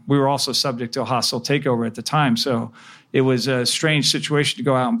 we were also subject to a hostile takeover at the time. So it was a strange situation to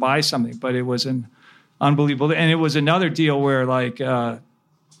go out and buy something, but it was an unbelievable. And it was another deal where I'm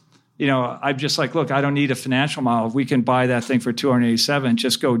just like, look, I don't need a financial model. If we can buy that thing for $287,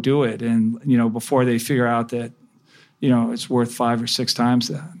 just go do it. And, before they figure out that, it's worth 5 or 6 times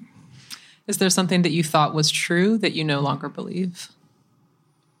that. Is there something that you thought was true that you no longer believe?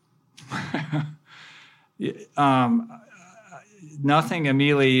 Nothing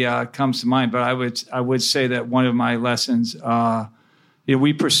immediately comes to mind, but I would say that one of my lessons,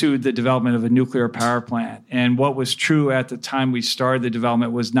 we pursued the development of a nuclear power plant, and what was true at the time we started the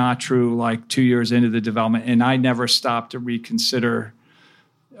development was not true like 2 years into the development, and I never stopped to reconsider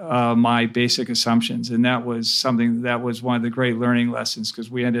my basic assumptions, and that was something that was one of the great learning lessons, because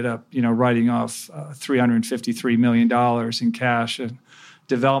we ended up, writing off $353 million in cash and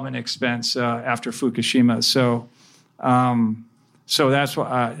development expense after Fukushima. So that's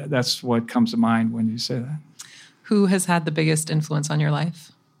what comes to mind when you say that. Who has had the biggest influence on your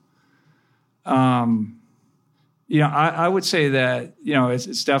life? I would say that,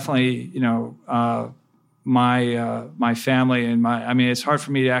 it's definitely, my family and it's hard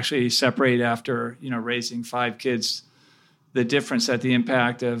for me to actually separate after, raising 5 kids, the difference that the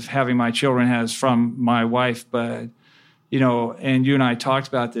impact of having my children has from my wife. But, and you and I talked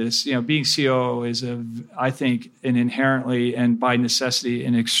about this, being COO is I think an inherently and by necessity,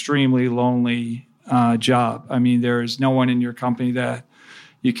 an extremely lonely job. There's no one in your company that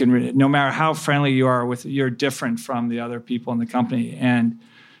you can, no matter how friendly you are with, you're different from the other people in the company.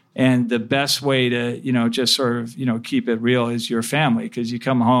 And the best way to, just sort of, keep it real is your family, because you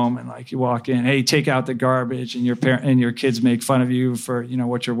come home and you walk in, hey, take out the garbage, and your kids make fun of you for,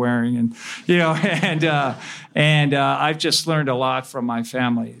 what you're wearing. And, and I've just learned a lot from my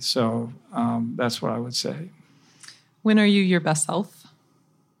family. So that's what I would say. When are you your best self?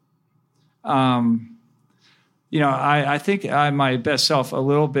 I think I'm my best self a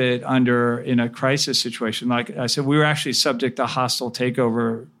little bit in a crisis situation. Like I said, we were actually subject to hostile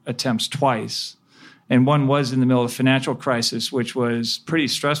takeover attempts twice. And one was in the middle of a financial crisis, which was pretty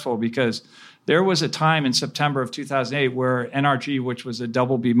stressful, because there was a time in September of 2008 where NRG, which was a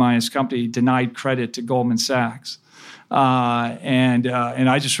BB- company, denied credit to Goldman Sachs. And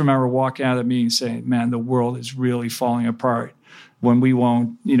I just remember walking out of the meeting saying, man, the world is really falling apart when we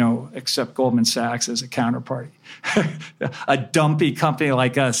won't, accept Goldman Sachs as a counterparty. A dumpy company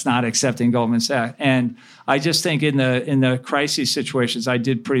like us not accepting Goldman Sachs. And I just think in the crisis situations, I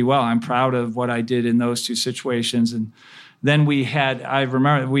did pretty well. I'm proud of what I did in those 2 situations. And then I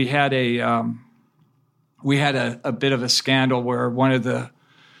remember we had a bit of a scandal where one of the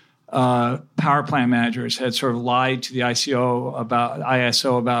power plant managers had sort of lied to the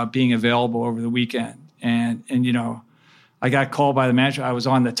ISO about being available over the weekend. And I got called by the manager. I was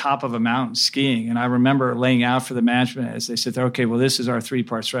on the top of a mountain skiing, and I remember laying out for the management as they said, "Okay, well, this is our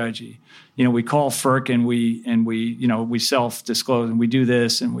 3-part strategy. We call FERC and we self-disclose, and we do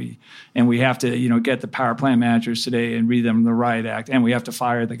this, and we have to get the power plant managers today and read them the riot act, and we have to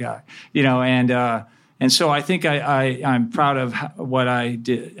fire the guy, and so I think I'm proud of what I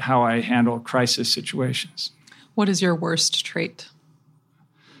did, how I handle crisis situations." What is your worst trait?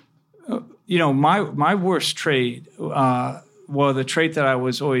 My worst trait, the trait that I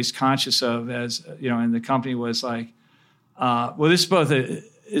was always conscious of as, in the company was this both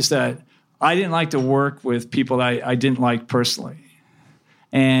is that I didn't like to work with people that I didn't like personally.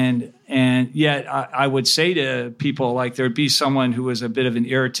 And yet I would say to people, there'd be someone who was a bit of an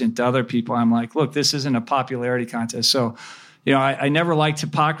irritant to other people. I'm like, look, this isn't a popularity contest. So, I never liked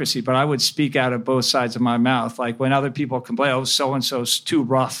hypocrisy, but I would speak out of both sides of my mouth. Like when other people complain, oh, so-and-so's too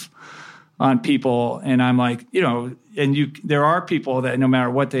rough on people, and I'm like, there are people that no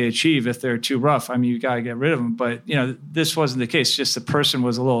matter what they achieve, if they're too rough, you got to get rid of them. But, this wasn't the case. Just the person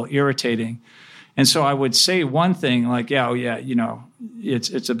was a little irritating. And so I would say one thing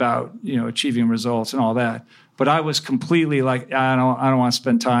it's about, achieving results and all that. But I was completely I don't want to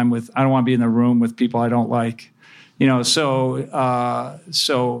spend time I don't want to be in the room with people I don't like,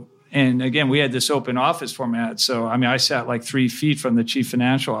 so and again, we had this open office format. So, I sat 3 feet from the chief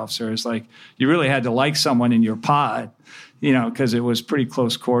financial officer. It's you really had to like someone in your pod, because it was pretty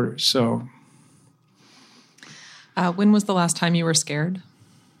close quarters. So. When was the last time you were scared?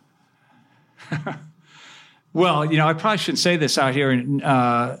 Well, I probably shouldn't say this out here in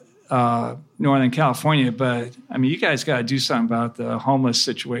Northern California, but, you guys got to do something about the homeless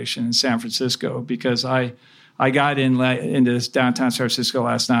situation in San Francisco, because I got into downtown San Francisco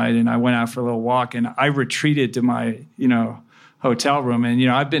last night, and I went out for a little walk, and I retreated to my, hotel room. And,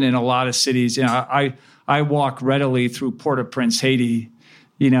 I've been in a lot of cities. I walk readily through Port-au-Prince, Haiti,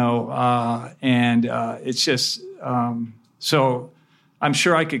 and it's just, so I'm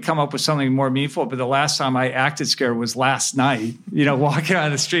sure I could come up with something more meaningful, but the last time I acted scared was last night, walking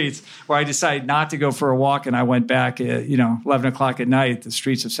on the streets, where I decided not to go for a walk, and I went back at, 11 o'clock at night. The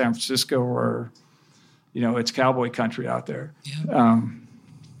streets of San Francisco were, it's cowboy country out there.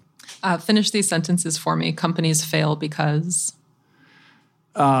 Yeah. Finish these sentences for me. Companies fail because?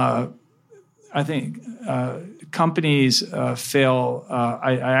 I think companies fail,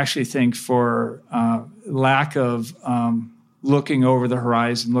 I actually think, for lack of looking over the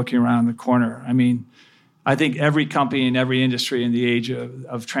horizon, looking around the corner. I mean, I think every company in every industry in the age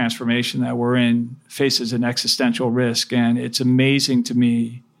of transformation that we're in faces an existential risk. And it's amazing to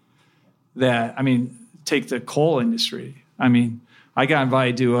me that, take the coal industry. I got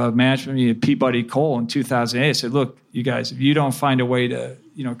invited to a management meeting at Peabody Coal in 2008. I said, look, you guys, if you don't find a way to,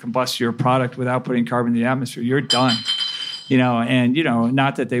 combust your product without putting carbon in the atmosphere, you're done. And,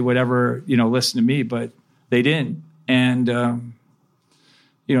 not that they would ever, listen to me, but they didn't. And,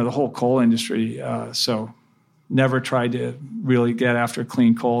 the whole coal industry, so never tried to really get after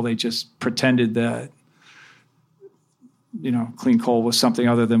clean coal. They just pretended that, clean coal was something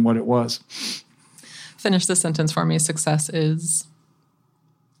other than what it was. Finish the sentence for me. Success is?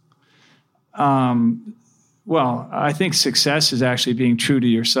 Well, I think success is actually being true to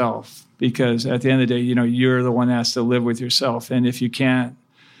yourself, because at the end of the day, you're the one that has to live with yourself. And if you can't,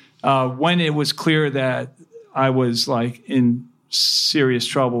 when it was clear that I was in serious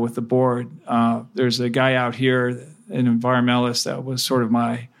trouble with the board, there's a guy out here, an environmentalist that was sort of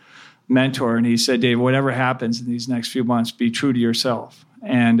my mentor. And he said, Dave, whatever happens in these next few months, be true to yourself.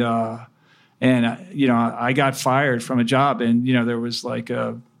 And I got fired from a job, and, there was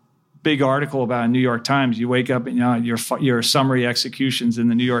a big article about in New York Times. You wake up and your summary executions in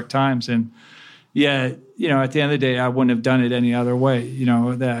the New York Times, and at the end of the day, I wouldn't have done it any other way.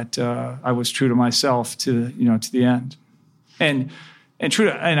 That I was true to myself to the end, and true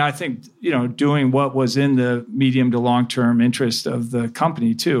to, and I think doing what was in the medium to long term interest of the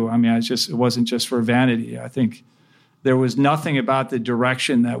company too. It wasn't just for vanity. I think there was nothing about the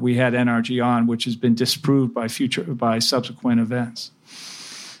direction that we had NRG on which has been disproved by subsequent events.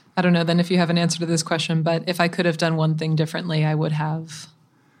 I don't know then if you have an answer to this question, but if I could have done one thing differently, I would have.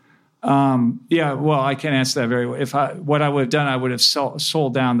 Well, I can't answer that very well. What I would have done, I would have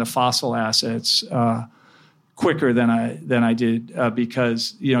sold down the fossil assets quicker than I did,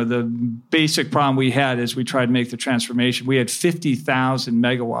 because the basic problem we had as we tried to make the transformation, we had 50,000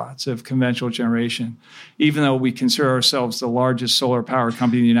 megawatts of conventional generation, even though we consider ourselves the largest solar power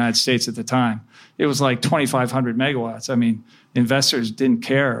company in the United States at the time. It was 2,500 megawatts. Investors didn't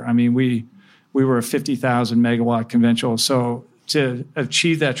care. We were a 50,000 megawatt conventional. So to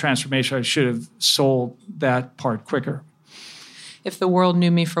achieve that transformation, I should have sold that part quicker. If the world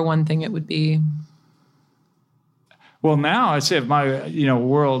knew me for one thing, it would be? Well, now I'd say if my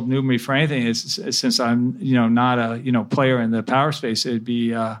world knew me for anything, is since I'm not a player in the power space, it'd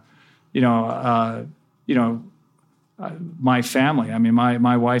be my family.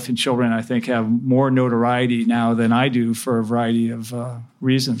 My wife and children, I think, have more notoriety now than I do for a variety of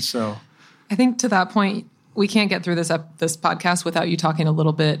reasons. So, I think to that point, we can't get through this podcast without you talking a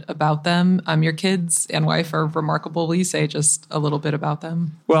little bit about them. Your kids and wife are remarkable. Will you say just a little bit about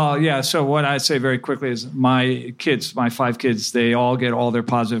them? Well, yeah. So what I'd say very quickly is my 5 kids, they all get all their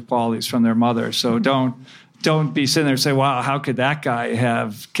positive qualities from their mother. So don't be sitting there and say, wow, how could that guy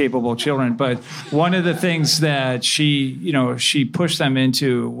have capable children? But one of the things that she pushed them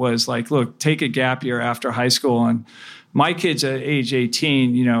into was look, take a gap year after high school. And my kids at age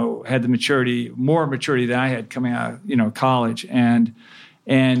 18, had more maturity than I had coming out, college. And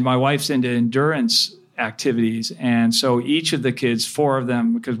my wife's into endurance activities. And so each of the kids, 4 of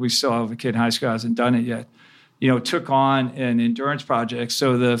them, because we still have a kid in high school who hasn't done it yet, took on an endurance project.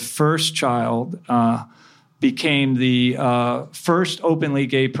 So the first child became the first openly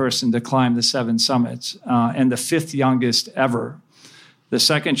gay person to climb the 7 summits, and the 5th youngest ever. The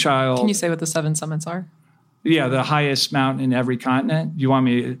second child... Can you say what the 7 summits are? Yeah, the highest mountain in every continent. You want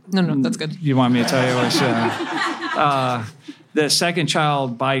me? No, that's good. You want me to tell you what? The second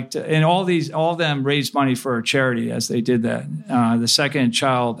child biked, and all of them raised money for a charity as they did that. The second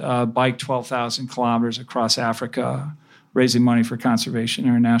child biked 12,000 kilometers across Africa, raising money for Conservation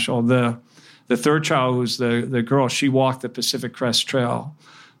International. The third child, who's the girl, she walked the Pacific Crest Trail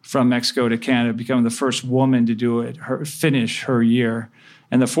from Mexico to Canada, becoming the first woman to do it, finish her year.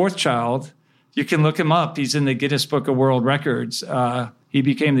 And the fourth child, you can look him up. He's in the Guinness Book of World Records. he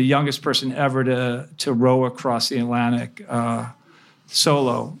became the youngest person ever to row across the Atlantic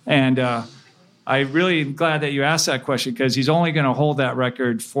solo. And I'm really glad that you asked that question, because he's only going to hold that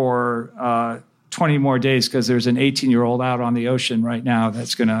record for 20 more days, because there's an 18-year-old out on the ocean right now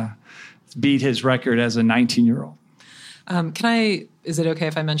that's going to beat his record as a 19-year-old. Is it okay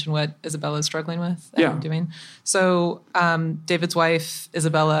if I mention what Isabella is struggling with and doing? So David's wife,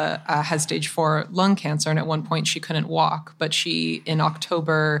 Isabella, has stage 4 lung cancer, and at one point she couldn't walk, but she, in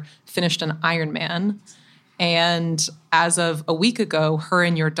October, finished an Ironman. And as of a week ago, her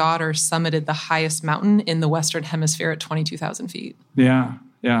and your daughter summited the highest mountain in the Western Hemisphere at 22,000 feet. Yeah,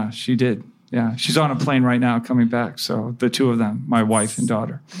 she did. Yeah, she's on a plane right now coming back. So the two of them, my wife and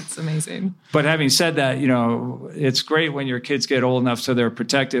daughter. It's amazing. But having said that, it's great when your kids get old enough so they're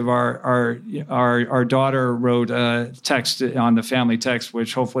protective. Our daughter wrote a text on the family text,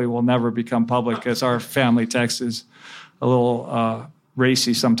 which hopefully will never become public, because our family text is a little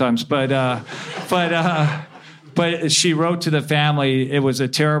racy sometimes. But she wrote to the family, it was a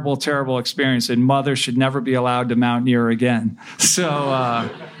terrible, terrible experience, and mother should never be allowed to mountaineer again. So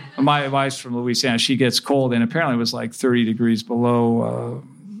my wife's from Louisiana. She gets cold, and apparently it was like 30 degrees below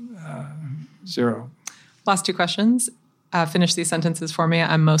zero. Last 2 questions. Finish these sentences for me.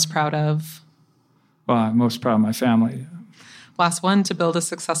 I'm most proud of? Well, I'm most proud of my family. Last one. To build a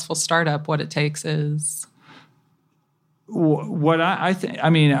successful startup, what it takes is? What I think,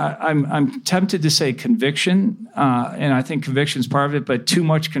 I'm tempted to say conviction, and I think conviction is part of it, but too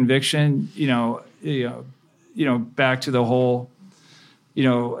much conviction, back to the whole,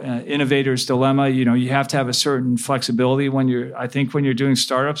 innovator's dilemma. You have to have a certain flexibility when you're doing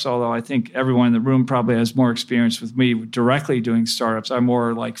startups, although I think everyone in the room probably has more experience with me directly doing startups. I'm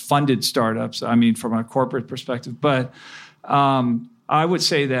more like funded startups, from a corporate perspective. But I would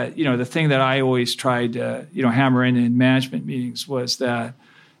say that, the thing that I always tried to, hammer in management meetings was that,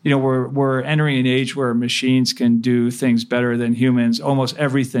 we're entering an age where machines can do things better than humans, almost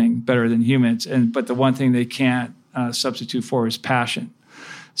everything better than humans. But the one thing they can't substitute for is passion.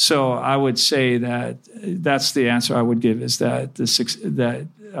 So I would say that that's the answer I would give, is that just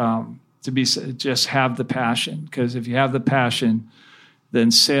have the passion, because if you have the passion, then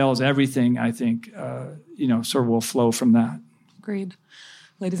sales, everything, I think, sort of will flow from that. Agreed.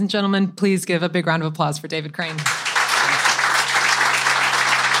 Ladies and gentlemen, please give a big round of applause for David Crane.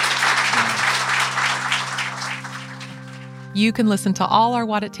 You can listen to all our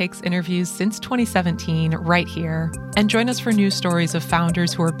What It Takes interviews since 2017 right here, and join us for news stories of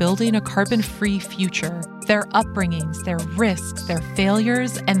founders who are building a carbon-free future, their upbringings, their risks, their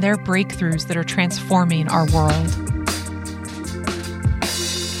failures, and their breakthroughs that are transforming our world.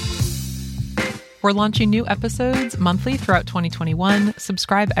 We're launching new episodes monthly throughout 2021.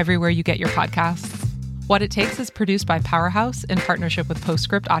 Subscribe everywhere you get your podcasts. What It Takes is produced by Powerhouse in partnership with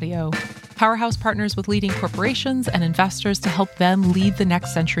Postscript Audio. Powerhouse partners with leading corporations and investors to help them lead the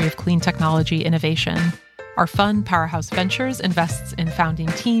next century of clean technology innovation. Our fund, Powerhouse Ventures, invests in founding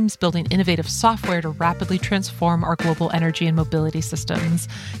teams building innovative software to rapidly transform our global energy and mobility systems.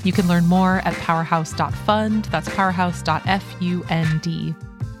 You can learn more at powerhouse.fund. That's powerhouse.fund.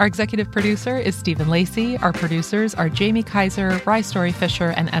 Our executive producer is Stephen Lacey. Our producers are Jamie Kaiser, Rye Story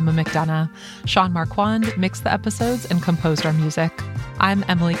Fisher, and Emma McDonough. Sean Marquand mixed the episodes and composed our music. I'm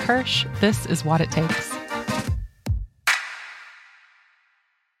Emily Kirsch. This is What It Takes.